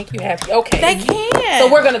more. can make you happy. Okay. They can.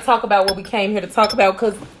 So we're going to talk about what we came here to talk about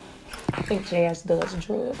because I think JS does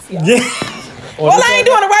drugs. Yeah. Yeah. well, I ain't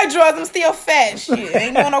doing the right drugs. I'm still fat. Shit, I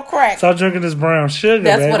ain't doing no crack. Stop drinking this brown sugar.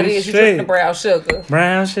 That's baby. what it is. You Shit. drinking the brown sugar.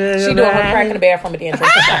 Brown sugar. She doing her baby. crack in the bathroom and then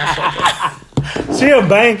drinking brown sugar. She a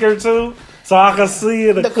banker too, so I can see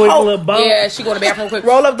it a The quick coke. little bump. Yeah, she go to the bathroom quick.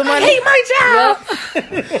 Roll up the money. my job.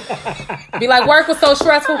 Be like, work was so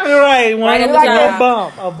stressful. Right, one Right at the like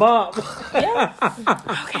job. a bump.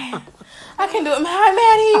 Okay. I can do it. Hi,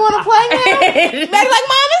 Maddie. You want to play now? Maddie like,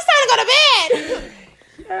 Mom, it's time to go to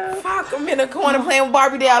bed. Fuck, I'm in the corner playing with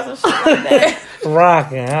Barbie dolls and shit like that.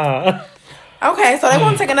 Rocking, huh? Okay, so they're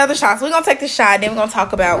going to take another shot. So we're going to take the shot, then we're going to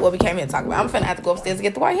talk about what we came here to talk about. I'm finna have to go upstairs to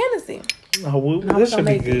get the white Hennessy. Oh, this should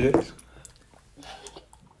be don't make good.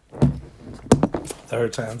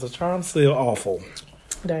 Third time's a charm. Still awful.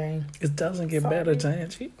 Dang. It doesn't get better,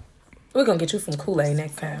 Tangy. We're going to get you some Kool-Aid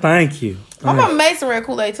next time. Thank you. My mama made some red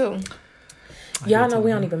Kool-Aid, too. Y'all know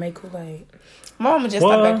we don't even make Kool-Aid. My mama just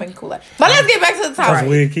What? started back making Kool-Aid. But let's get back to the Cause topic.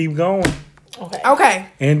 we'll keep going. Okay. Okay,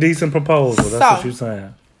 Indecent proposal. That's So- what you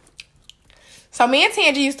saying. so me and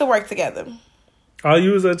Tangy used to work together. Oh,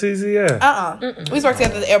 you was at TCF? We used to work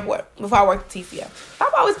together at the airport before I worked at TCF.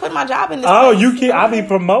 I'm always putting my job in this Oh, place. you can't. I be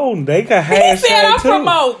promoting. They can hashtag said I'm too.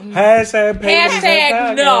 promoting. Hashtag.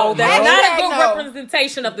 Hashtag no. That's not a Hashtag good no.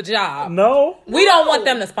 representation of the job. No. We don't want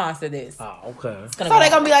them to sponsor this. Oh, okay. So they're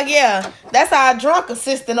going to be like, yeah, that's our drunk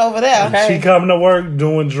assistant over there. Okay. She coming to work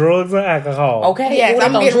doing drugs and alcohol. Okay. Yes, Ooh,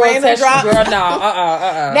 I'm they gonna getting drug random test you, drops. Girl, no.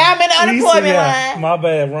 Now I'm in the unemployment ECF. line. My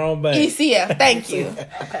bad. Wrong bad. ECF, thank you.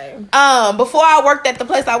 Okay. Before I worked at the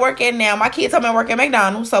place I work at now, my kids told me I work at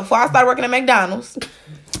McDonald's. So before I started working at McDonald's,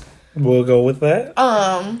 We'll go with that.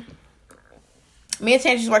 me and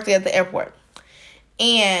Tangy worked at the airport.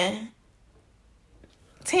 And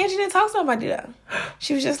Tangy didn't talk to nobody though.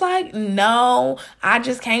 She was just like, no, I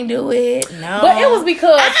just can't do it. No. But it was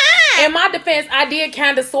because, in my defense, I did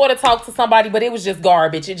kind of sort of talk to somebody, but it was just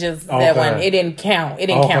garbage. It just, that Okay. one, it didn't count. It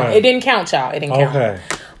didn't Okay. count. It didn't count, y'all. It didn't count. Okay.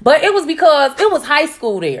 But it was because it was high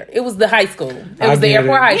school there. It was the high school. It was the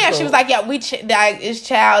airport high school. Yeah, she was like, yeah, it's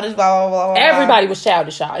childish, blah, blah, blah, blah. Everybody was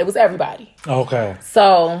childish, y'all. It was everybody. Okay.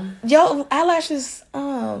 So. Yo, eyelashes,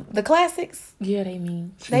 the classics. Yeah, they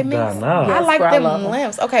mean. They mean. No. I like them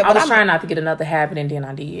lamps. Okay, but I was trying not to get another habit, and then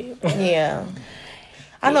I did. Yeah.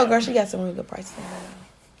 I know, girl, she got some really good prices.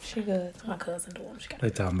 She good. My cousin do them. She got They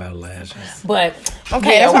talking about lashes. But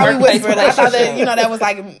okay, that's why we whispered. I thought that that was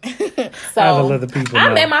like. So I let the people I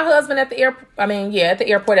know. met my husband at the airport. At the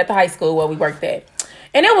airport at the high school where we worked at,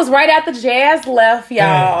 and it was right after Jazz left,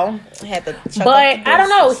 y'all. Had to. But I don't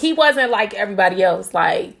know. He wasn't like everybody else.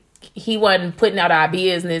 Like he wasn't putting out our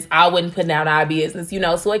business. I wasn't putting out our business.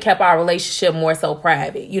 So it kept our relationship more so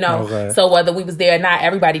private. Okay. So whether we was there or not,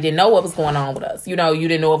 everybody didn't know what was going on with us. You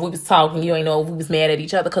didn't know if we was talking. You ain't know if we was mad at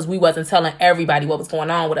each other because we wasn't telling everybody what was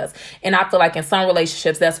going on with us. And I feel like in some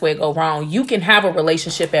relationships, that's where it go wrong. You can have a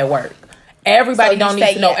relationship at work. Everybody don't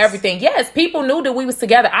need to know everything. Yes, people knew that we was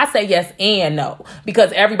together. I say yes and no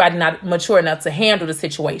because everybody not mature enough to handle the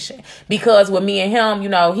situation. Because with me and him,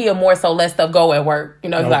 he'll more so let stuff go at work.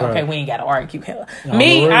 He's like, okay, we ain't got to argue here.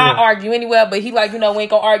 Me, I argue anywhere, but he like, we ain't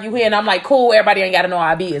gonna argue here. And I'm like, cool, everybody ain't got to know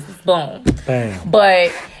our business. Boom. Bam.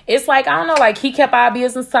 But it's like, I don't know, like he kept our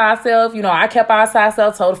business to ourselves. I kept ours to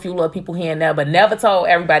ourselves, told a few little people here and there, but never told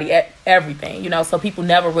everybody everything, so people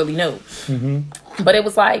never really knew. Mm-hmm. But it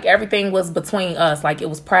was like everything was between us. Like it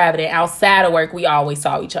was private. And outside of work, we always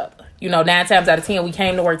saw each other. 9 times out of 10, we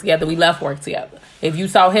came to work together. We left work together. If you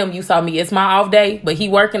saw him, you saw me. It's my off day, but he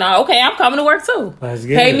working on, okay, I'm coming to work too. Let's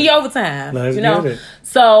get Pay it. me overtime. Let's get it.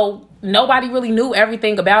 So nobody really knew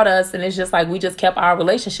everything about us. And it's just like we just kept our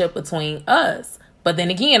relationship between us. But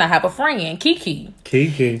then again, I have a friend, Kiki.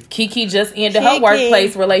 Kiki just ended her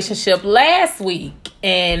workplace relationship last week.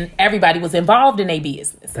 And everybody was involved in their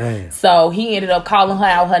business. Damn. So he ended up calling her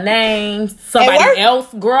out her name. Somebody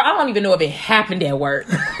else, girl, I don't even know if it happened at work.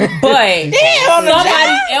 But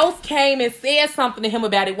somebody else came and said something to him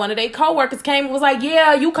about it. One of their coworkers came and was like,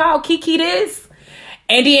 yeah, you called Kiki this?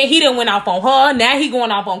 And then he done went off on her. Now he going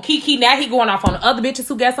off on Kiki. Now he going off on the other bitches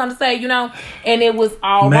who got something to say, And it was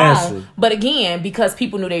all wrong. But again, because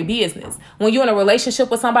people knew their business. When you're in a relationship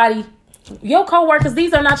with somebody, your co-workers,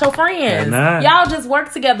 these are not your friends. Y'all just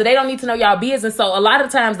work together. They don't need to know y'all business. So a lot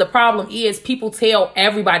of times the problem is people tell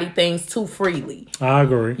everybody things too freely. I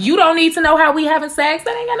agree. You don't need to know how we having sex.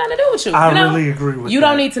 That ain't got nothing to do with you. I really agree with you. that.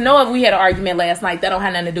 Don't need to know if we had an argument last night. That don't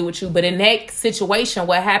have nothing to do with you. But in that situation,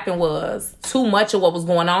 what happened was too much of what was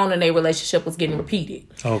going on in their relationship was getting repeated.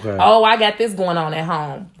 Okay. Oh, I got this going on at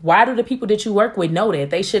home. Why do the people that you work with know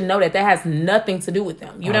that? They should know that. That has nothing to do with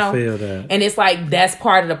them. I feel that. And it's like that's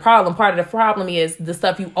part of the problem. Part of the problem is the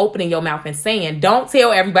stuff you opening your mouth and saying. Don't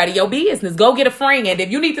tell everybody your business. Go get a friend.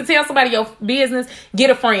 If you need to tell somebody your business,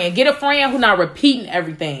 get a friend. Get a friend who not repeating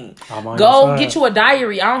everything. Go get you a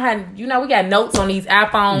diary. I don't have, we got notes on these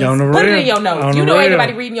iPhones. Put it in your notes. Ain't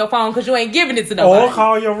nobody reading your phone because you ain't giving it to nobody. Or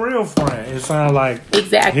call your real friend. It sounds like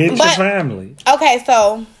exactly hit your family. Okay,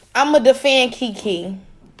 so I'm gonna defend Kiki.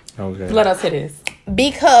 Okay. Let us hear this.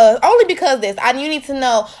 Only because this. You need to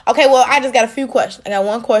know. Okay, well, I just got a few questions. I got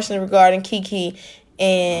one question regarding Kiki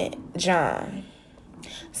and John.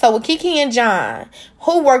 So with Kiki and John,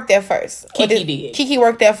 who worked there first? Kiki did. Kiki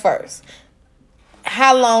worked there first.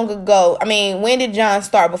 How long ago? When did John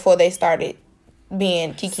start before they started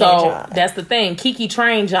being Kiki and John? So that's the thing. Kiki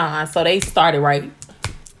trained John, so they started right.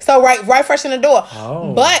 So right fresh in the door.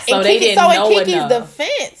 Oh. But so in Kiki's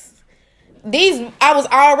defense, I was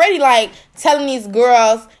already telling these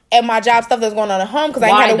girls at my job stuff that's going on at home because I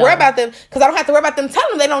ain't had to worry about them because I don't have to worry about them telling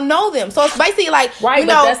them they don't know them. So it's basically right. But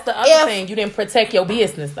that's the other thing. You didn't protect your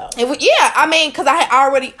business though. Because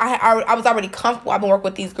I was already comfortable. I've been working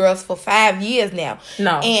with these girls for 5 years now.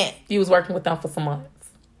 No, and you was working with them for some months.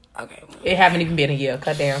 Okay, it haven't even been a year.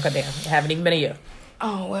 Cut down. It haven't even been a year.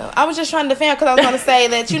 Oh, well, I was just trying to defend because I was going to say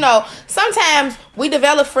that, sometimes we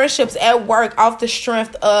develop friendships at work off the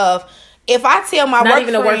strength of, if I tell my not work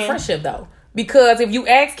even friend, a work friendship though. Because if you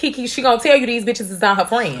ask Kiki, she gonna tell you these bitches is not her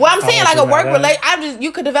friend. Well, I'm saying a work relationship.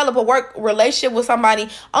 You could develop a work relationship with somebody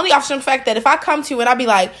only off the fact that if I come to you and I be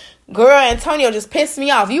like, girl, Antonio just pissed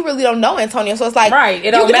me off. You really don't know Antonio, so it's like right.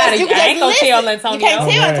 It don't matter. I ain't gonna tell Antonio. You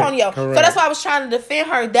can't tell Antonio. Correct. So that's why I was trying to defend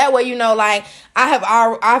her. That way,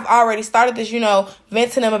 I've already started this,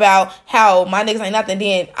 venting them about how my niggas ain't nothing.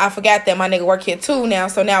 Then I forgot that my nigga work here too now.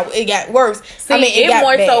 So now it got worse. See, it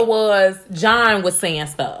more so was John was saying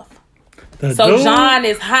stuff. So dude? John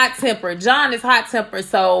is hot tempered.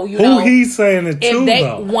 So you Who know he's saying it if to they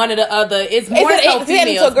though? one of the other, it's more it- so it's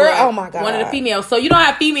heading females. to a girl? but Oh, my God. One of the females. So you know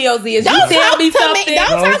how females is. Don't you tell talk me to something. me. Don't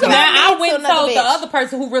talk about Now me I to went and another told the bitch. other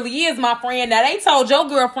person who really is my friend. Now they told your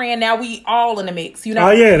girlfriend. Now we all in the mix. You know.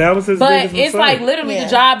 Oh yeah, that was his But biggest it's mistake. like literally Yeah. the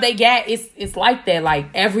job they got. It's like that. Like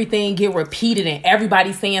everything get repeated and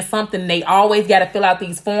everybody saying something. They always got to fill out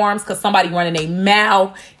these forms because somebody running their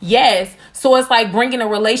mouth. Yes. So it's like bringing a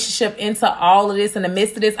relationship into all of this in the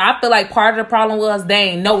midst of this. I feel like part of the problem was they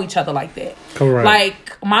ain't know each other like that. Correct.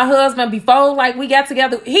 Like my husband before like we got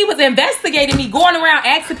together, he was investigating me, going around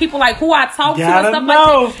asking people like who I talked to and Gotta stuff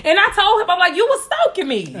know. like that. And I told him, I'm like, you was stalking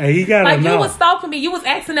me. Hey, he gotta like know. you was stalking me. You was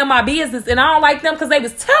asking them my business, and I don't like them because they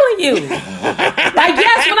was telling you. Like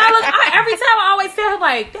yes, when I look, every time I always tell her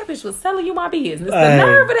like that bitch was telling you my business. The Hey.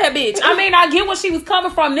 nerve of that bitch. I mean, I get where she was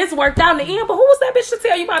coming from. This worked out in the end, but who was that bitch to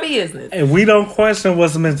tell you my business? And we don't question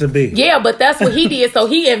what's meant to be. Yeah, but that's what he did. So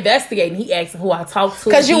he investigated. He asked who I talked to.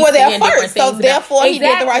 Because you He were there saying different first, so things about- therefore he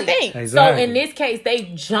did the right Exactly. thing. Exactly. So in this case,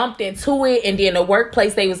 they jumped into it, and then the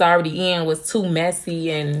workplace they was already in was too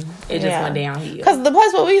messy, and it just Yeah. went downhill. Because the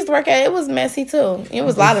place where we used to work at, it was messy too. It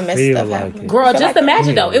was a lot of messy Feel stuff like happening. it. Girl, I feel just like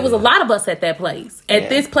imagine Yeah. though, it was a lot of us at that place. At Yeah.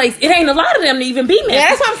 this place, it ain't a lot of them to even be messy. Yeah,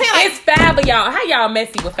 that's what I'm saying, like- it's 5 of y'all. How y'all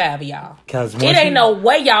messy with 5 of y'all? 'Cause It once ain't you- no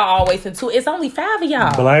way y'all always into it. It's only 5 of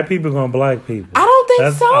y'all. Black people gonna black people. I don't think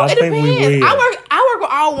That's- so. I It think we depends. will. I work with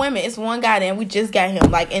all women. It's one guy there. We just got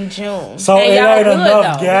him like in June. So And it y'all ain't good,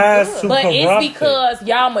 enough though. guys to But corrupt it's it. because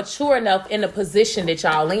y'all mature enough in the position that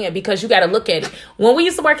y'all in, because you got to look at it. When we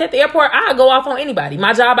used to work at the airport, I go off on anybody.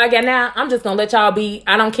 My job I got now, I'm just gonna let y'all be.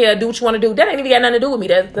 I don't care. Do what you want to do. That ain't even got nothing to do with me.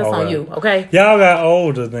 That's All on right. you. Okay. Y'all got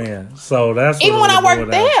older then, so that's Even what when it I boiled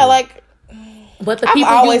worked down there, to. like But the I've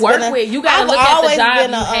people you always work been a- with, you got to I've look at the always job been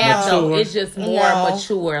you a, have. Though mature. it's just more No.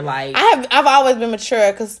 mature. Like, I've always been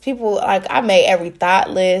mature because people like I made every thought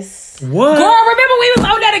list. What? girl, remember we was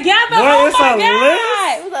on that together? What? Oh It's my a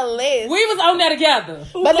god, It was a list. we was on that together.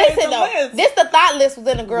 But made listen the though, list? this the thought list was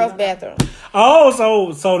in the girls' bathroom.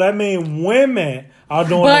 Oh, so that means women are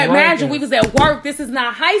doing. But the imagine rankings. we was at work. This is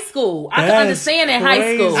not high school. I can That's understand in high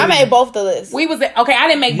crazy. school. I made both the lists. We was at, okay. I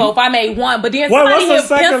didn't make both. I made one, but then What- somebody what's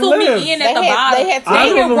the had second penciled list? me in They at the had- bottom. they had They had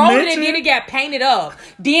honorable wrote it mention? and then it got painted up.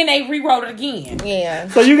 Then they rewrote it again. Yeah.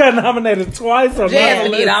 So you got nominated twice on Yes, that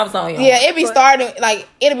we did. list. I was on y'all. Yeah, it be starting like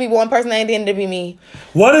it'll be one person and then it'll be me.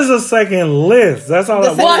 What is a second list? That's all. The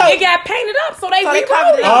I second- Well, So- it got painted up, so they So they rewrote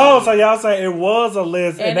covered it. it Oh, so y'all say it was a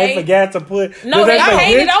list and, And they they- forgot to put. No, did they forget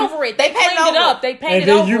painted you? over it. They They painted cleaned it over up. it. They painted And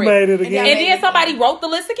then over you it. made it again. And then somebody wrote the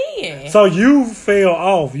list again. So you fell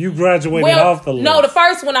off. You graduated off the list. no, the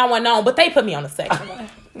first one I went on, but they put me on the second one.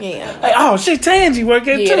 Yeah. Like, oh shit, Tangy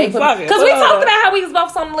working Yeah, they too. put Fuck it. because we talked about how we was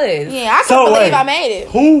both on the list. Yeah, I So can't believe wait, I made it.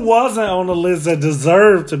 who wasn't on the list that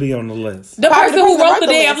deserved to be on the list? The Probably person the who person wrote the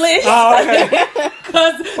damn list. Oh, okay.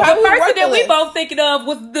 Because the Probably who person wrote that the we list. both thinking of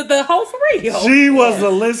was the whole for real. She was the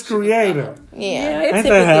list creator. Yeah. it Ain't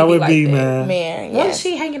that how typically it like be, that. man? Man, Wasn't yes.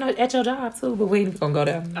 she hanging at your job too? But we ain't gonna go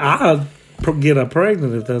there. I'll get her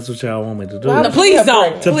pregnant if that's what y'all want me to do. Why No, would please you get don't.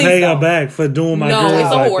 pregnant? To Please pay her don't. back for doing my No, girls it's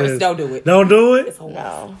a like horse. this. Don't do it. Don't do it? It's a horse.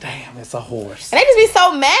 No. Damn, it's a horse. And they just be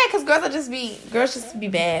so mad because girls just be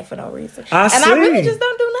bad for no reason. I and see. I really just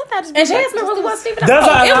don't do nothing. I just be And like, Jasmine really wasn't even. That's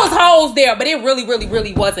why It I- was hoes there, but it really, really,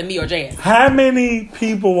 really wasn't me or Jasmine. How many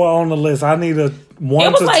people were on the list? I need a 1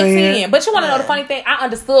 It was to like 10. 10. But you want to know the funny thing? I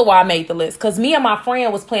understood why I made the list. Because me and my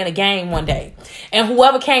friend was playing a game one day. And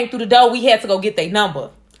whoever came through the door, we had to go get their number.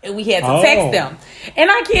 And we had to Oh. text them. And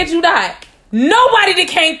I kid you not, nobody that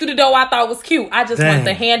came through the door I thought was cute. I just Dang. wanted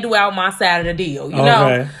to handle out my side of the deal, you Okay.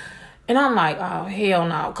 know? And I'm like, oh, hell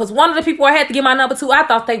no. Because one of the people I had to get my number to, I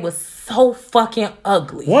thought they was so fucking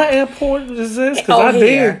ugly. What airport is this? Because Oh, I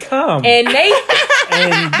here. did come. And they...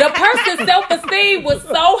 And The person's self-esteem was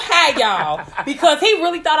so high, y'all, because he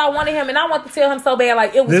really thought I wanted him, and I wanted to tell him so bad,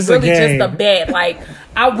 like it was This a really just game. a bad, like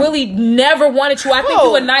I really never wanted you. I think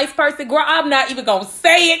Oh. you a nice person, girl. I'm not even gonna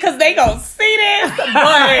say it because they gonna see this, but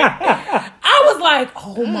I was like,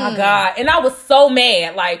 oh my god, and I was so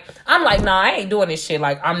mad. Like I'm like, nah, I ain't doing this shit.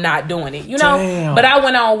 Like I'm not doing it, you know. Damn. But I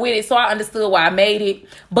went on with it, so I understood why I made it.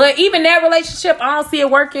 But even that relationship, I don't see it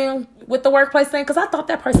working with the workplace thing because I thought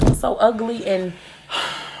that person was so ugly and.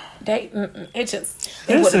 It just it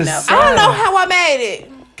This would have is never. sad. I don't know how I made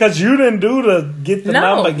it. Because you didn't do the get the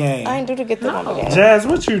No. number game. I ain't do to get the number game. Jazz,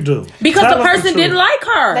 what you do? Because Tell the us person didn't truth. like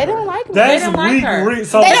her. They don't like me. They That's didn't like weak. her.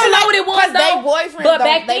 So They But don't you know like- what it was because they though? boyfriends But don't-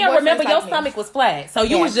 back they then, boyfriends remember your like me. stomach was flat, so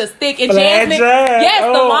you Yeah. was just thick. And Flat Jasmine, Jazz. yes, the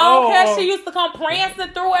Oh, long hair oh. she used to come prancing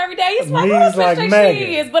through every day. It's like, Knees what a like bitch Megan.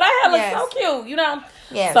 she is. But I had looked Yes. so cute, you know.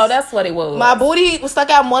 Yes. So that's what it was. My booty was stuck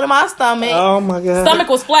out more than my stomach. Oh my god. stomach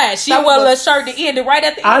was flat. She wore a little shirt to end it right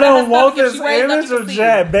at the end. I of her don't want stomach. If this she raised up, image you of could see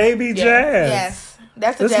Jazz, it. baby Yeah. Jazz. Yes.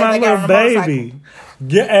 That's the This Jazz my that got on little the motorcycle. baby.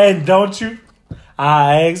 Yeah, and don't you?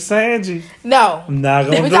 I asked Angie. No. I'm not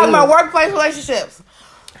gonna We do talking it. about workplace relationships.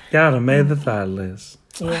 Y'all done made the thought list.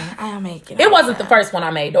 Yeah, I'm making It wasn't the first one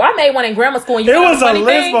I made though. I made one in grammar school. And you It know was the a funny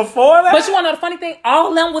list thing? before that. But you want to know the funny thing? All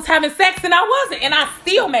of them was having sex and I wasn't, and I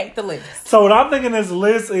still made the list. So what I'm thinking this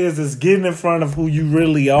list is getting in front of who you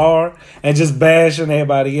really are and just bashing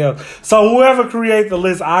everybody else. So whoever create the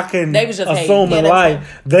list, I can They was just assume hating. in Yeah,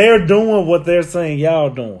 life they're doing what they're saying y'all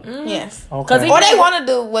doing. Yes. Okay. Or they want to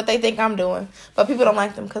do what they think I'm doing, but people don't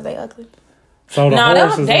like them because they ugly. So the No,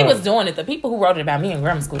 horse is they up. was doing it. The people who wrote it about me in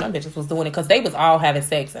grammar school, them bitches was doing it because they was all having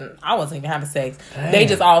sex and I wasn't even having sex. Damn. They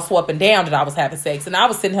just all swapping down that I was having sex, and I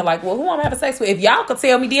was sitting here like, well, who I'm having sex with? If y'all could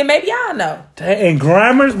tell me, then maybe y'all know. In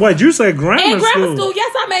grammar, what you said? Grammar In grammar school. school,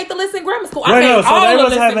 yes, I made the list in grammar school. I Wait, made no, so all they the was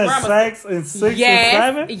lists in having grammar sex in 6 yes,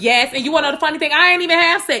 and 7? yes, and you want to know the funny thing? I ain't even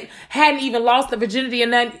have sex. Hadn't even lost the virginity,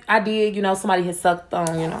 and then I did. You know, somebody had sucked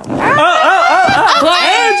on. You know, but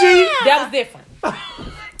Angie! that was different.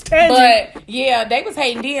 Angie! But yeah, they was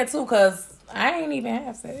hating then too because I ain't even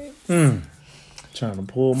have sex. Trying to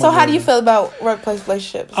pull my So how do you leg. feel about workplace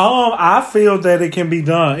relationships? I feel that it can be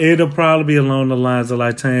done. It'll probably be along the lines of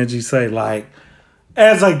like Tangi say, like,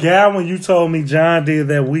 as a guy, when you told me John did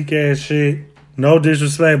that weak ass shit, no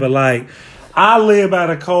disrespect, but like, I live by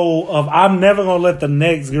the code of I'm never gonna let the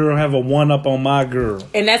next girl have a one up on my girl.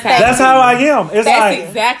 And that's how That's how I am. It's That's like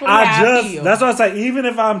exactly how I feel. That's what I say. Even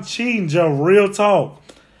if I'm cheating, Joe, real talk,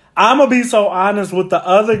 I'm gonna be so honest with the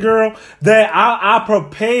other girl that I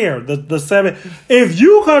prepare the 7. If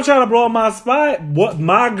you come try to blow up my spot, what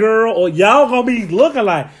my girl or y'all gonna be looking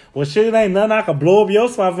like? Well, shit, ain't nothing I can blow up your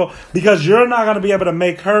spot for because you're not gonna be able to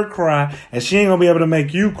make her cry, and she ain't gonna be able to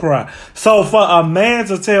make you cry. So for a man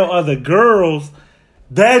to tell other girls.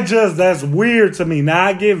 That's weird to me. Now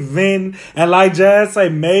I get venting, and like Jazz say,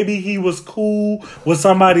 maybe he was cool with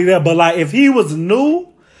somebody there, but like if he was new,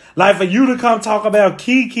 like for you to come talk about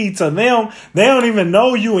Kiki to them, they don't even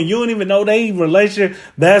know you and you don't even know they relationship.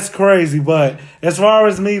 That's crazy. But as far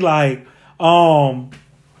as me, like,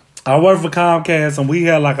 I work for Comcast and we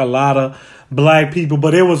had like a lot of black people,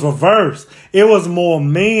 but it was reversed. It was more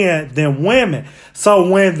men than women. So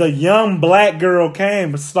when the young black girl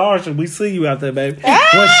came, Starsha, we see you out there, baby.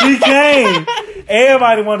 When she came,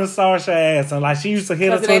 everybody wanted to Starsha ass, and like she used to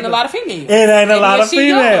hit her. because it ain't a lot of females. It ain't a And lot then of she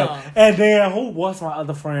females. young. And then what's my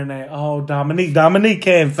other friend name? Oh, Dominique. Dominique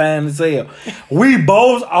can't find as hell. We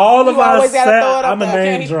both, all of You us, always gotta throw it up I'm a there,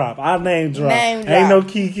 name okay? drop. I name drop. Name Ain't no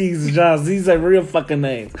drop. Kiki's and Johns. These are real fucking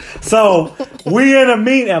names. So we in a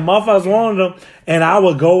meeting and motherfuckers wanted them, and I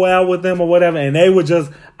would go out with them or whatever, and they would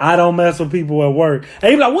just, I don't mess with people at work.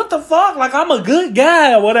 And you be like, what the fuck? Like, I'm a good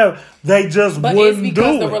guy or whatever. They just But wouldn't it's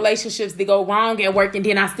because do the it. relationships that go wrong at work, and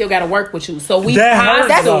then I still got to work with you. So we That hurts,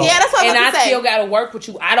 That's though. that's what and I'm I saying. still got to work with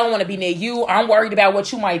you. I don't want to be near you. I'm worried about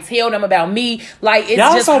what you might tell them about me. Like it's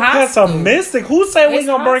Y'all just so hostile. pessimistic. Who said we It's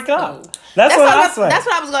gonna break hostile. up? That's what I say.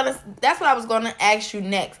 That's what I was gonna ask you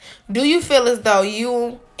next. Do you feel as though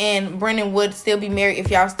you and Brendan would still be married if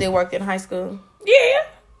y'all still worked in high school? Yeah.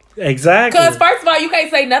 Exactly. Because first of all, you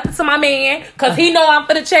can't say nothing to my man because he know I'm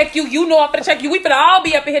finna check you. You know I'm finna check you. We finna all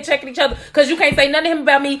be up in here checking each other because you can't say nothing to him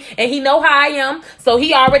about me, and he know how I am. So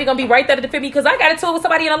he already gonna be right there to defend me because I got into it with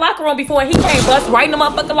somebody in the locker room before, and he came bust right in the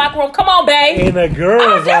motherfucking locker room. Come on, babe. And the girls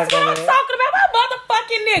Oh, that's like what I'm talking about. My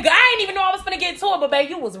motherfucking nigga. I ain't even know I was finna get into it, but babe,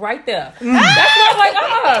 you was right there. That's why I'm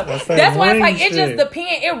like, That's that That's why it's ring like it just shit.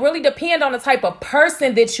 depend. It really depends on the type of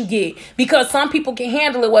person that you get because some people can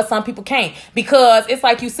handle it, what some people can't. Because it's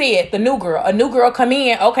like you said, the new girl. A new girl come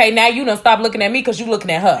in. Okay, now you done stop looking at me because you looking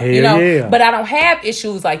at her. You Hell know. yeah. But I don't have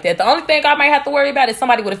issues like that. The only thing I might have to worry about is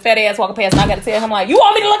somebody with a fat ass walking past, and I got to tell him like, you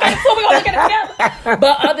want me to look at it too? We gonna look at it together.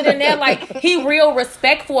 But other than that, like he real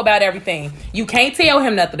respectful about everything. You can't tell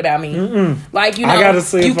him nothing about me. Like you know, I gotta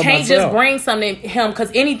see it you for can't just myself. bring something to him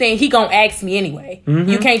because anything he gonna ask me anyway.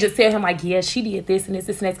 You can't just tell him like, yeah, she did this and this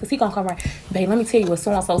and this because he gonna come right, babe. Let me tell you what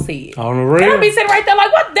so and so said. On the And I'll be real. sitting right there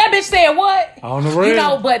like, what that bitch said? What? On the real. You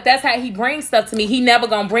know, but that's how he brings stuff to me. He never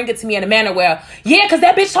gonna bring it to me in a manner where, yeah, because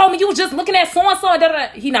that bitch told me you was just looking at so and so.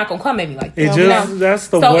 He not gonna come at me like that. It you just know? that's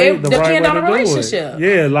the So way it the right way depend on to the do relationship. it.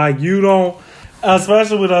 Yeah, like you don't,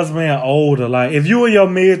 especially with us being older. Like if you in your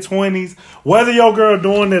mid-20s, whether your girl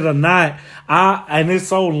doing it or not, and it's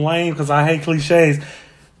so lame because I hate cliches.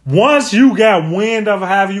 Once you got wind of it,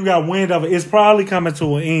 however you got wind of it, it's probably coming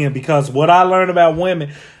to an end because what I learned about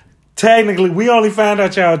women. technically, we only find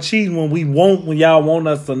out y'all cheating when y'all want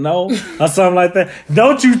us to know or something like that.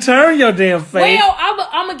 Don't you turn your damn face. Well,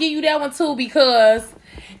 I'm gonna give you that one too because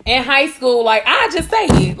in high school, like I just say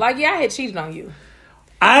it, like yeah, I had cheated on you.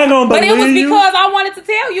 I ain't gonna believe you. But it was because I wanted to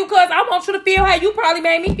tell you because I want you to feel how you probably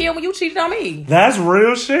made me feel when you cheated on me. That's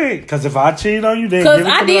real shit. Because if I cheated on you, then because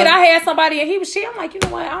I did. I had somebody and he was shit. I'm like, you know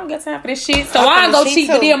what? I don't got time for this shit. So I go cheat.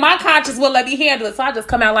 But then my conscience will let me handle it. So I just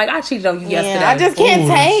come out like I cheated on you yesterday. I just can't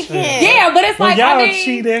take it. Yeah, but it's like y'all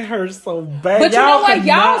cheated hurt so bad. But you know what?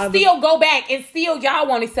 Y'all still go back and still y'all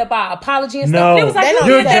won't accept our apology and stuff. No, it was like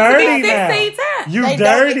you're dirty now. 16 times. You they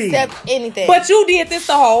dirty. Don't accept anything. But you did this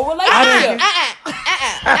the whole relationship.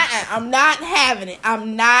 I'm not having it.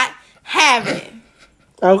 I'm not having it.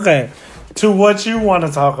 Okay. To what you want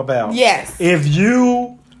to talk about. Yes. If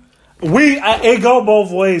you... it go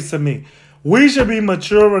both ways to me. We should be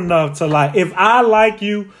mature enough to like... If I like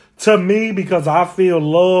you, to me, because I feel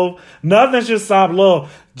love, nothing should stop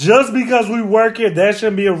love. Just because we work here, that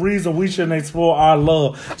shouldn't be a reason we shouldn't explore our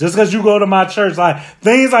love. Just because you go to my church, like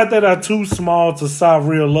things like that are too small to stop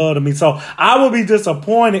real love to me. So I would be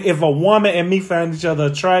disappointed if a woman and me found each other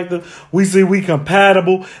attractive. We see we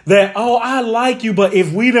compatible. That, oh, I like you, but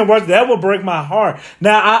if we didn't work, that would break my heart.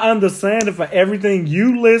 Now I understand it for everything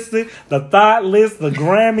you listed, the thought list, the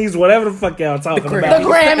Grammys, whatever the fuck y'all talking about. The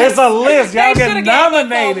Grammys. It's a list. Y'all get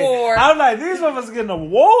nominated. I'm like, these of us getting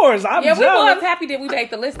awards. I'm jealous. We was happy that we made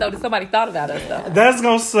the list though that somebody thought about us though. That's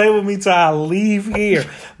gonna stay with me till I leave here.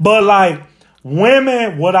 But like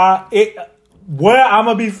women, where I'm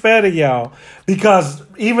gonna be fair to y'all, because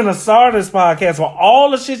even the start of this podcast, for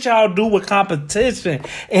all the shit y'all do with competition,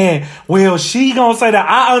 and well, she gonna say that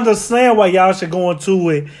I understand why y'all should go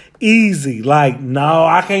into it easy. Like, no,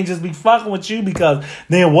 I can't just be fucking with you because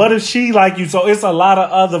then what if she like you? So it's a lot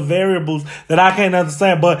of other variables that I can't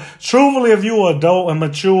understand. But truthfully, if you are adult and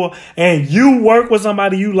mature and you work with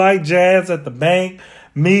somebody you like, Jazz at the bank,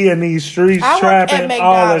 me in these streets trapping,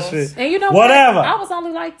 all that shit. And you know whatever. What? I was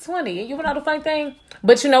only like 20. And you know the funny thing?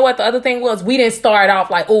 But you know what? The other thing was we didn't start off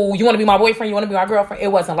like, oh, you want to be my boyfriend? You want to be my girlfriend? It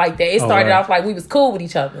wasn't like that. It started off like we was cool with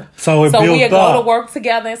each other. So we would go to work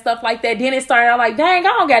together and stuff like that. Then it started out like, dang, I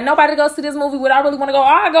don't got nobody to go see this movie with. I really want to go.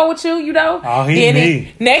 I'll go with you, you know. Oh,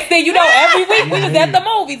 Next thing you know, every week we was at the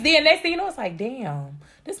movies. Then next thing you know, it's like, damn,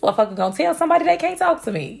 this motherfucker gonna tell somebody they can't talk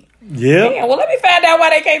to me. Yeah. Damn, well, let me find out why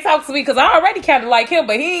they can't talk to me because I already kind of like him,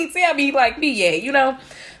 but he ain't tell me he like me yet, you know.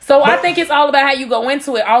 So I think it's all about how you go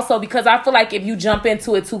into it also because I feel like if you jump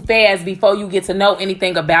into it too fast before you get to know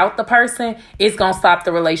anything about the person, it's going to stop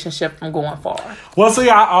the relationship from going far. Well, see,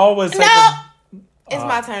 I always say... It's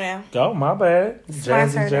my turn now. Go, my bad.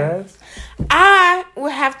 Jazz. I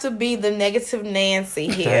would have to be the negative Nancy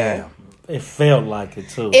here. Damn. It felt like it,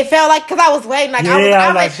 too. It felt like, because I was waiting. Like, yeah,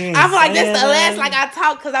 I feel like this the last, like, I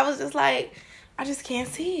talked because I was just like, I just can't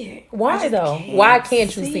see it. Why, though? Why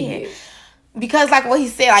can't you see it? Because like what he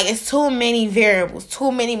said, like it's too many variables,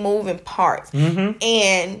 too many moving parts. Mm-hmm.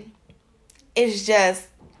 And it's just,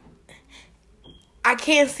 I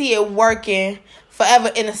can't see it working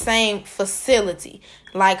forever in the same facility.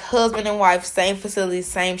 Like husband and wife, same facility,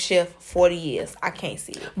 same shift, 40 years. I can't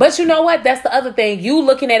see it. But you know what? That's the other thing. You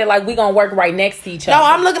looking at it like we gonna work right next to each other. No,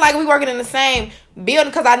 I'm looking like we working in the same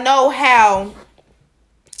building because I know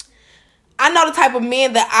the type of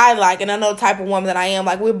men that I like, and I know the type of woman that I am.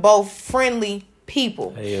 Like, we're both friendly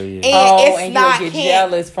people. Hell yeah. And you'll get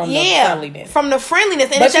jealous from the friendliness. From the friendliness.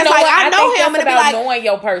 And but it's just like, I know him. It's about knowing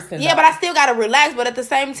your person. Yeah, but I still got to relax. But at the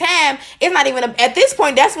same time, it's not even, at this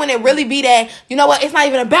point, that's when it really be that, you know what, it's not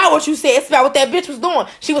even about what you said. It's about what that bitch was doing.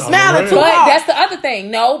 She was smiling too hard. But that's the other thing.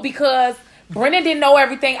 No, because Brennan didn't know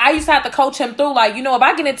everything. I used to have to coach him through. Like, you know, if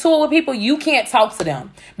I get into it with people, you can't talk to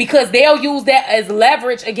them. Because they'll use that as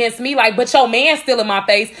leverage against me. Like, but your man's still in my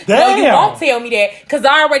face. Damn. No, you won't tell me that. Because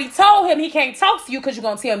I already told him he can't talk to you because you're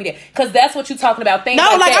going to tell me that. Because that's what you're talking about. Things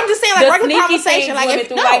no, like that. I'm just saying, like, regular conversation. Like, if,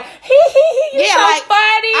 no. Like, you're so like,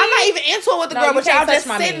 funny. I'm not even into it with the girl, but y'all just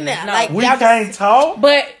sitting there. No. Like, we can't talk?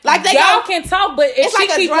 But like y'all can talk, but if she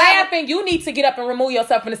like keep laughing, you need to get up and remove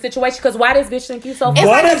yourself from the situation. Because why this bitch think you so funny?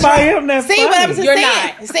 What if I am that funny? See what I'm just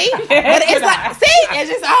saying? See? But it's like, it's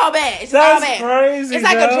just all bad. It's all bad. Crazy, it's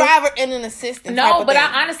like a driver and an assistant. No, but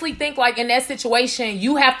I honestly think like in that situation,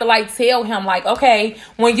 you have to like tell him like, okay,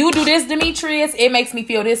 when you do this, Demetrius, it makes me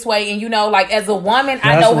feel this way. And you know, like as a woman,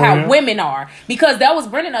 I know how women are. Because that was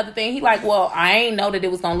Brennan other thing. He like, well, I ain't know that it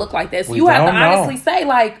was gonna look like that. So you have to honestly say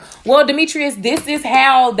like, well, Demetrius, this is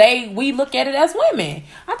how we look at it as women.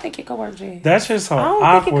 I think it could work, Jay. That's just so I don't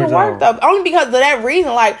awkward. think it could work though. Only because of that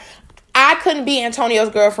reason, like, I couldn't be Antonio's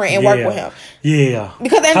girlfriend and work with him. Yeah.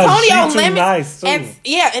 Because Antonio she too limits. nice, too. And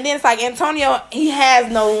then it's like Antonio, he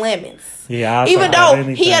has no limits. Yeah, even though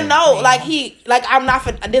he'll know, like I'm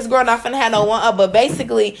not this girl not finna have no one up, but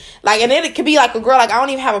basically, like, and then it could be like a girl, like I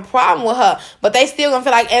don't even have a problem with her, but they still gonna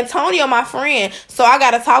feel like Antonio my friend, so I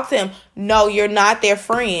gotta talk to him. No, you're not their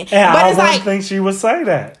friend. And but I it's don't like, think she would say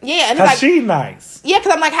that. Yeah, and because like, she nice. Yeah,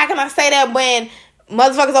 because I'm like, how can I say that when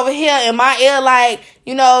motherfuckers over here in my ear, like,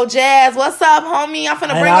 you know, Jazz, what's up, homie? I'm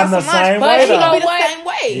finna bring us some lunch. But you know what? what? Same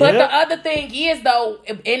way. But the other thing is, though,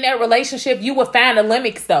 in that relationship, you would find the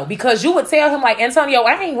limits, though, because you would tell him, like, Antonio,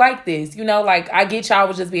 I ain't like this. You know, like, I get y'all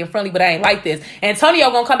was just being friendly, but I ain't like this. Antonio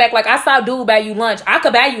gonna come back like, I saw dude buy you lunch. I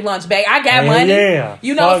could buy you lunch, babe. I got money. Yeah.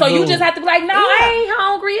 You know, so dude. you just have to be like, no, I ain't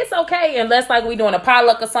hungry. It's okay. Unless, like, we doing a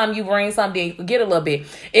potluck or something, you bring something, you get a little bit.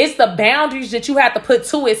 It's the boundaries that you have to put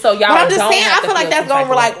to it so y'all but I'm just don't saying, have I feel like that's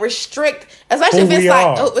gonna, like, restrict, especially who if it's we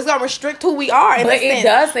like, are. It's gonna restrict who we are. In but a sense, it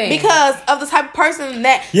doesn't. because of the type of person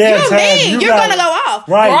that Yeah, you're mean. You're gonna go off.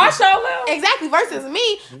 Right. Exactly. Versus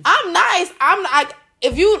me, I'm nice. I'm like,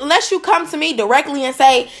 unless you come to me directly and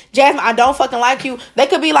say, Jasmine, I don't fucking like you, they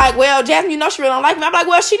could be like, well, Jasmine, you know she really don't like me. I'm like,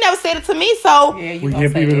 well, she never said it to me, so yeah, we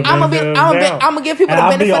give people the I'm gonna give people the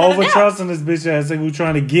benefit of the doubt. I'll be over trusting this bitch ass nigga who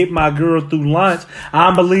trying to get my girl through lunch.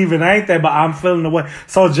 I'm believing ain't that, but I'm feeling the way.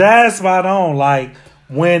 So Jazz spot on, like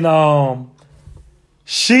when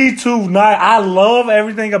she too nice. I love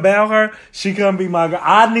everything about her. She couldn't be my girl.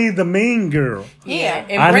 I need the mean girl. Yeah,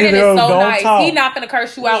 and Brennan is so nice. Talk. He not finna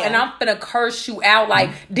curse you out, and I'm finna curse you out. Like,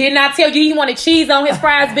 didn't I tell you he wanted cheese on his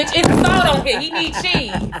fries, bitch? It's salt on here. He need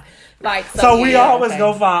cheese. Like, so we always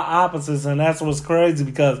go for our opposites, and that's what's crazy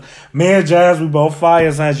because me and Jazz, we both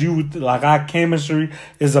fire signs. You like our chemistry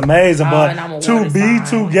is amazing, but to be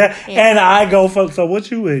together, and I go for. So what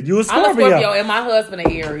you with? You a Scorpio? I'm a Scorpio, and my husband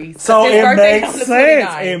an Aries. So it makes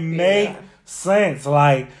sense. It makes sense.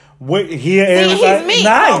 Like. He is he's me.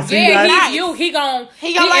 Nice. Yeah, he's you. He gon'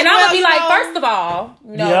 like, and I'm gonna be like, first of all,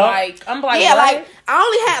 like, I'm like, yeah, what?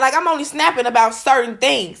 like I'm only snapping about certain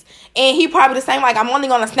things, and he probably the same. Like, I'm only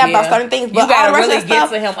gonna snap about certain things, but all the rest of the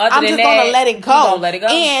stuff, I'm just gonna let it go.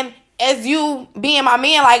 And as you being my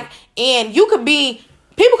man, like, and you could be.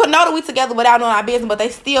 People could know that we together without knowing our business, but they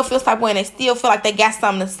still feel type way and they still feel like they got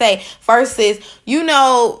something to say. Versus,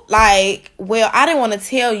 like, well, I didn't want to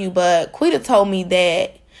tell you, but Quita told me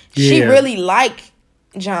that she really like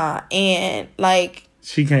John, and like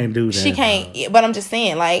she can't do that. She can't. But I'm just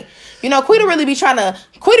saying, like, Quita really be trying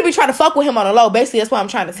to fuck with him on the low. Basically, that's what I'm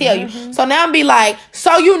trying to tell you. So now I'm be like,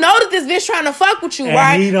 so you know that this bitch trying to fuck with you,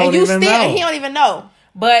 right? And he don't even know.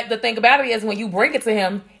 But the thing about it is, when you bring it to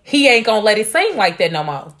him, he ain't gonna let it seem like that no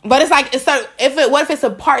more. But it's like, what if it's a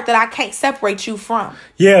part that I can't separate you from?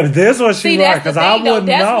 Yeah, this what she like, because I wouldn't know.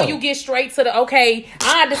 That's when you get straight to the, okay,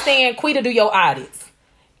 I understand Quita do your audits.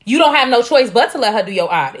 You don't have no choice but to let her do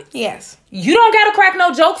your audits. Yes. You don't gotta crack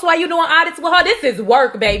no jokes while you doing audits with her. This is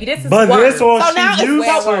work, baby. This is work. This what so now she used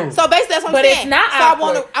to. So basically that's what I'm saying. But it's not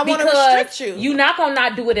awkward. I want to restrict you. You're not gonna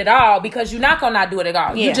not do it at all because you're not gonna not do it at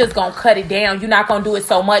all. Yeah. You're just gonna cut it down. You're not gonna do it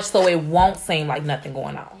so much so it won't seem like nothing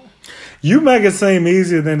going on. You make it seem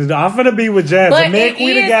easier than it. I'm finna be with Jazz. But it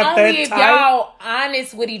is only if y'all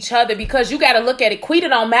honest with each other, because you got to look at it. Quita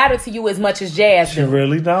don't matter to you as much as Jazz do. She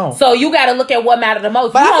really don't. So you got to look at what matters the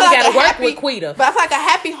most. But you only got to work with Quita. But I feel like a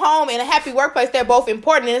happy home and a happy workplace, they're both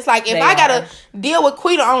important. And it's like, if I got to deal with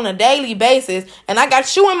Quita on a daily basis, and I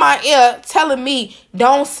got you in my ear telling me,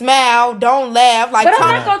 don't smile, don't laugh. Like, but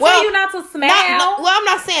I'm not going to tell you not to smile. I'm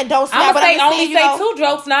not saying don't smile. I'm going to say 2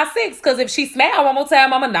 jokes, not 6. Because if she smile one more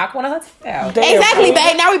time, I'm going to knock one of her teeth out. Exactly,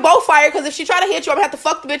 babe. Now we both fired because if she try to hit you, I'm going to have to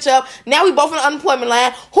fuck the bitch up. Now we both on the unemployment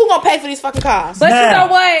line. Who going to pay for these fucking cars? But you know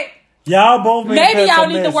what? Y'all both maybe y'all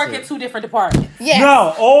need to work in 2 different departments. Yes.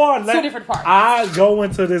 No, or 2 different departments. I go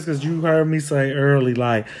into this because you heard me say early,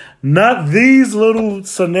 like, not these little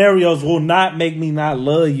scenarios will not make me not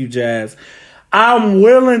love you, Jazz. I'm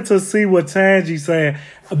willing to see what Tangi's saying,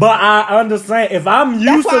 but I understand if I'm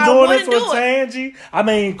used to doing this with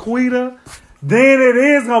Tangi, Quita, then it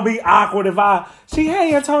is gonna be awkward if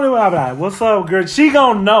hey Antonio, I'll be like, what's up, girl? She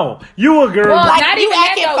gonna know you a girl. Well, like, not you even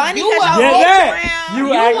acting that, funny because you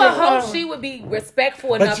would hope she would be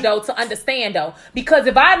respectful enough though to understand though, because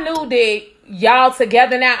if I knew that y'all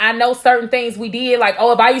together now, I know certain things we did, like,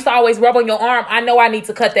 if I used to always rub on your arm, I know I need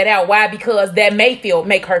to cut that out. Why? Because that may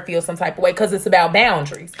make her feel some type of way, because it's about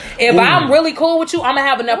boundaries. If I'm really cool with you, I'm gonna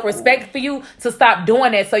have enough respect for you to stop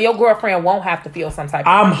doing that, so your girlfriend won't have to feel some type of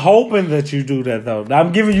way. I'm hoping that you do that though.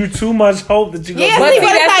 I'm giving you too much hope that you but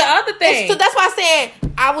that's the other thing. That's why I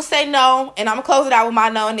said I will say no, and I'm gonna close it out with my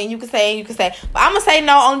no, and then you can say, but I'm gonna gonna say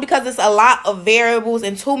no only because it's a lot of variables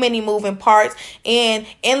and too many moving parts. And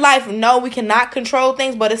in life, no, we cannot control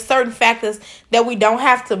things, but it's certain factors that we don't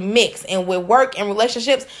have to mix. And with work and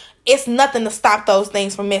relationships, it's nothing to stop those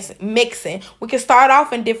things from mixing. We can start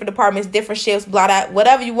off in different departments, different shifts, blah, blah,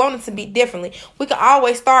 whatever you want it to be differently. We can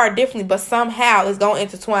always start differently, but somehow it's going to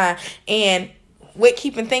intertwine. And with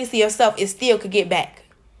keeping things to yourself, it still could get back.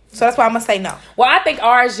 So that's why I'm going to say no. Well, I think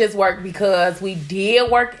ours just worked because we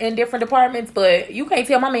did work in different departments, but you can't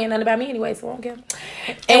tell my man nothing about me anyway, so I don't care.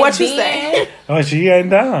 And what you say? Oh, she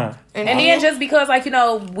ain't done. And then just because, like, you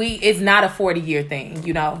know, it's not a 40-year thing,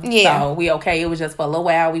 you know. Yeah. So we okay. It was just for a little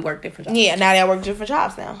while. We worked different jobs. Yeah, now they work different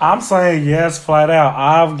jobs now. I'm saying yes, flat out.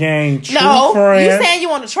 I've gained true No, friends. you saying you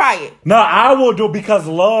want to try it. No, I will do because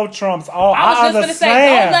love trumps all. I was just going to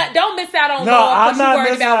understand. say, don't miss out on No, love I'm because you not worried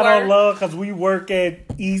missing about out on work. love because we work at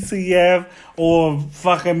ECF or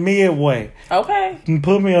fucking Midway. Okay. And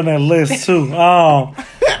put me on that list too.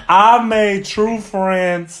 I made true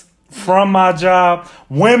friends from my job,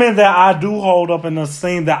 women that I do hold up in the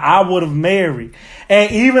esteem that I would have married. And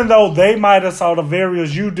even though they might have saw the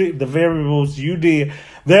variables you did,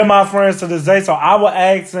 they're my friends to this day. So I would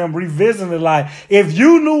ask them, revisit it, like, if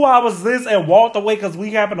you knew I was this and walked away because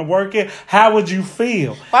we happened to work it, how would you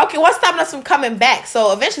feel? Well, okay, what's stopping us from coming back?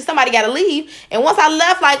 So eventually somebody got to leave. And once I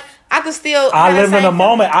left, like, I could still. I live in a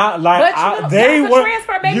moment. They were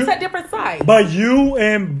transfer maybe to a different site. But you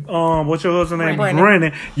and what's your husband's name? Brennan.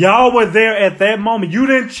 Brennan. Y'all were there at that moment. You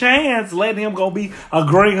didn't chance letting him go be a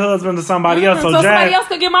great husband to somebody else. So somebody else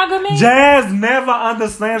could get my good man. Jazz never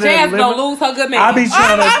understands that. Jazz gonna lose her good man. I be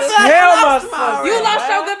trying to tell myself. You lost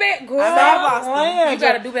your good man, girl. You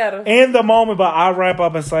gotta do better. In the moment, but I wrap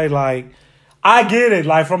up and say, like, I get it.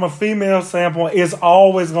 Like, from a female standpoint, it's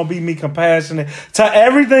always going to be me compassionate to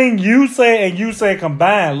everything you say and you say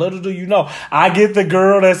combined. Little do you know, I get the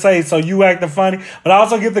girl that say, so you acting funny, but I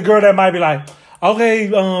also get the girl that might be like, okay,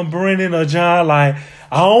 Brennan or John, like,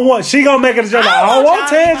 I don't want, she gonna make it a joke. I don't want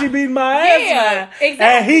Tangy beating my ass. Yeah, And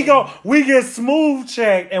exactly. we get smooth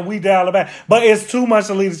checked and we dial it back. But it's too much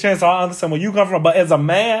to leave the chance. So I understand where you come from. But as a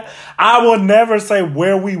man, I would never say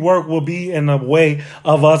where we work will be in the way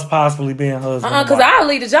of us possibly being husband. Because I'll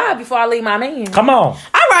leave the job before I leave my man. Come on.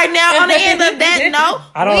 All right, now on the end of that note,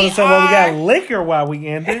 I don't understand why we got liquor while we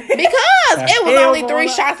ended. Because it was only 3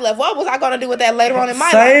 shots left. What was I going to do with that later on in my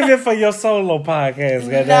life? Save it for your solo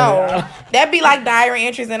podcast. No, that'd be like diary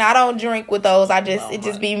entries, and I don't drink with those. It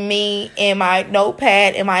just be me and my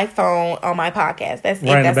notepad and my phone on my podcast. That's it.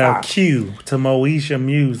 Right That's about all. Q to Moesha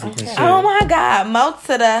music and shit. Oh my God, Mo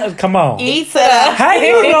to the Come on. E to the. How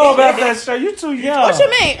you know about that show? You too young. What you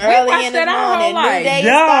mean? Early watched in the that our morning, whole new life. day is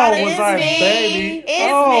Y'all starting. was It's like, me. baby.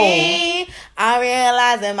 It's me. I'm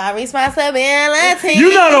realizing my responsibility.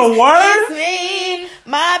 You know the It's word? me.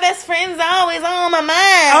 My best friend's always on my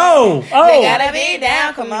mind. Oh. They gotta be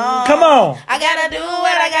down. Come on. Come on. I gotta do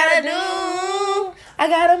what I gotta do. I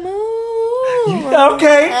gotta move.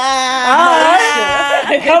 Okay.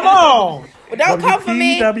 All right. Come on. But don't come for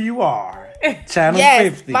me. PWR. Channel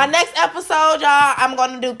Yes. 50. My next episode, y'all, I'm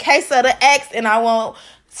gonna do Case of the Ex, and I want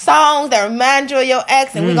songs that remind you of your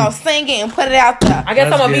ex, and we're gonna sing it and put it out there. I guess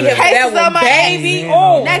Let's I'm gonna be get here it. for that Cases of one, my baby. ex.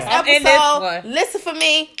 Oh, Next I'm in this episode, one. listen for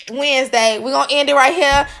me, Wednesday. We're gonna end it right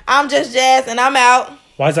here. I'm just Jazz, and I'm out.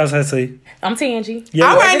 White House SC. I'm Tangy. Yeah.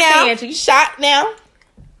 All right now, Tangy. shot now.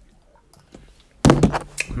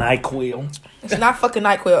 NyQuil. It's not fucking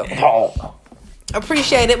NyQuil. Oh.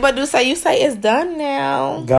 Appreciate it, but you say it's done now.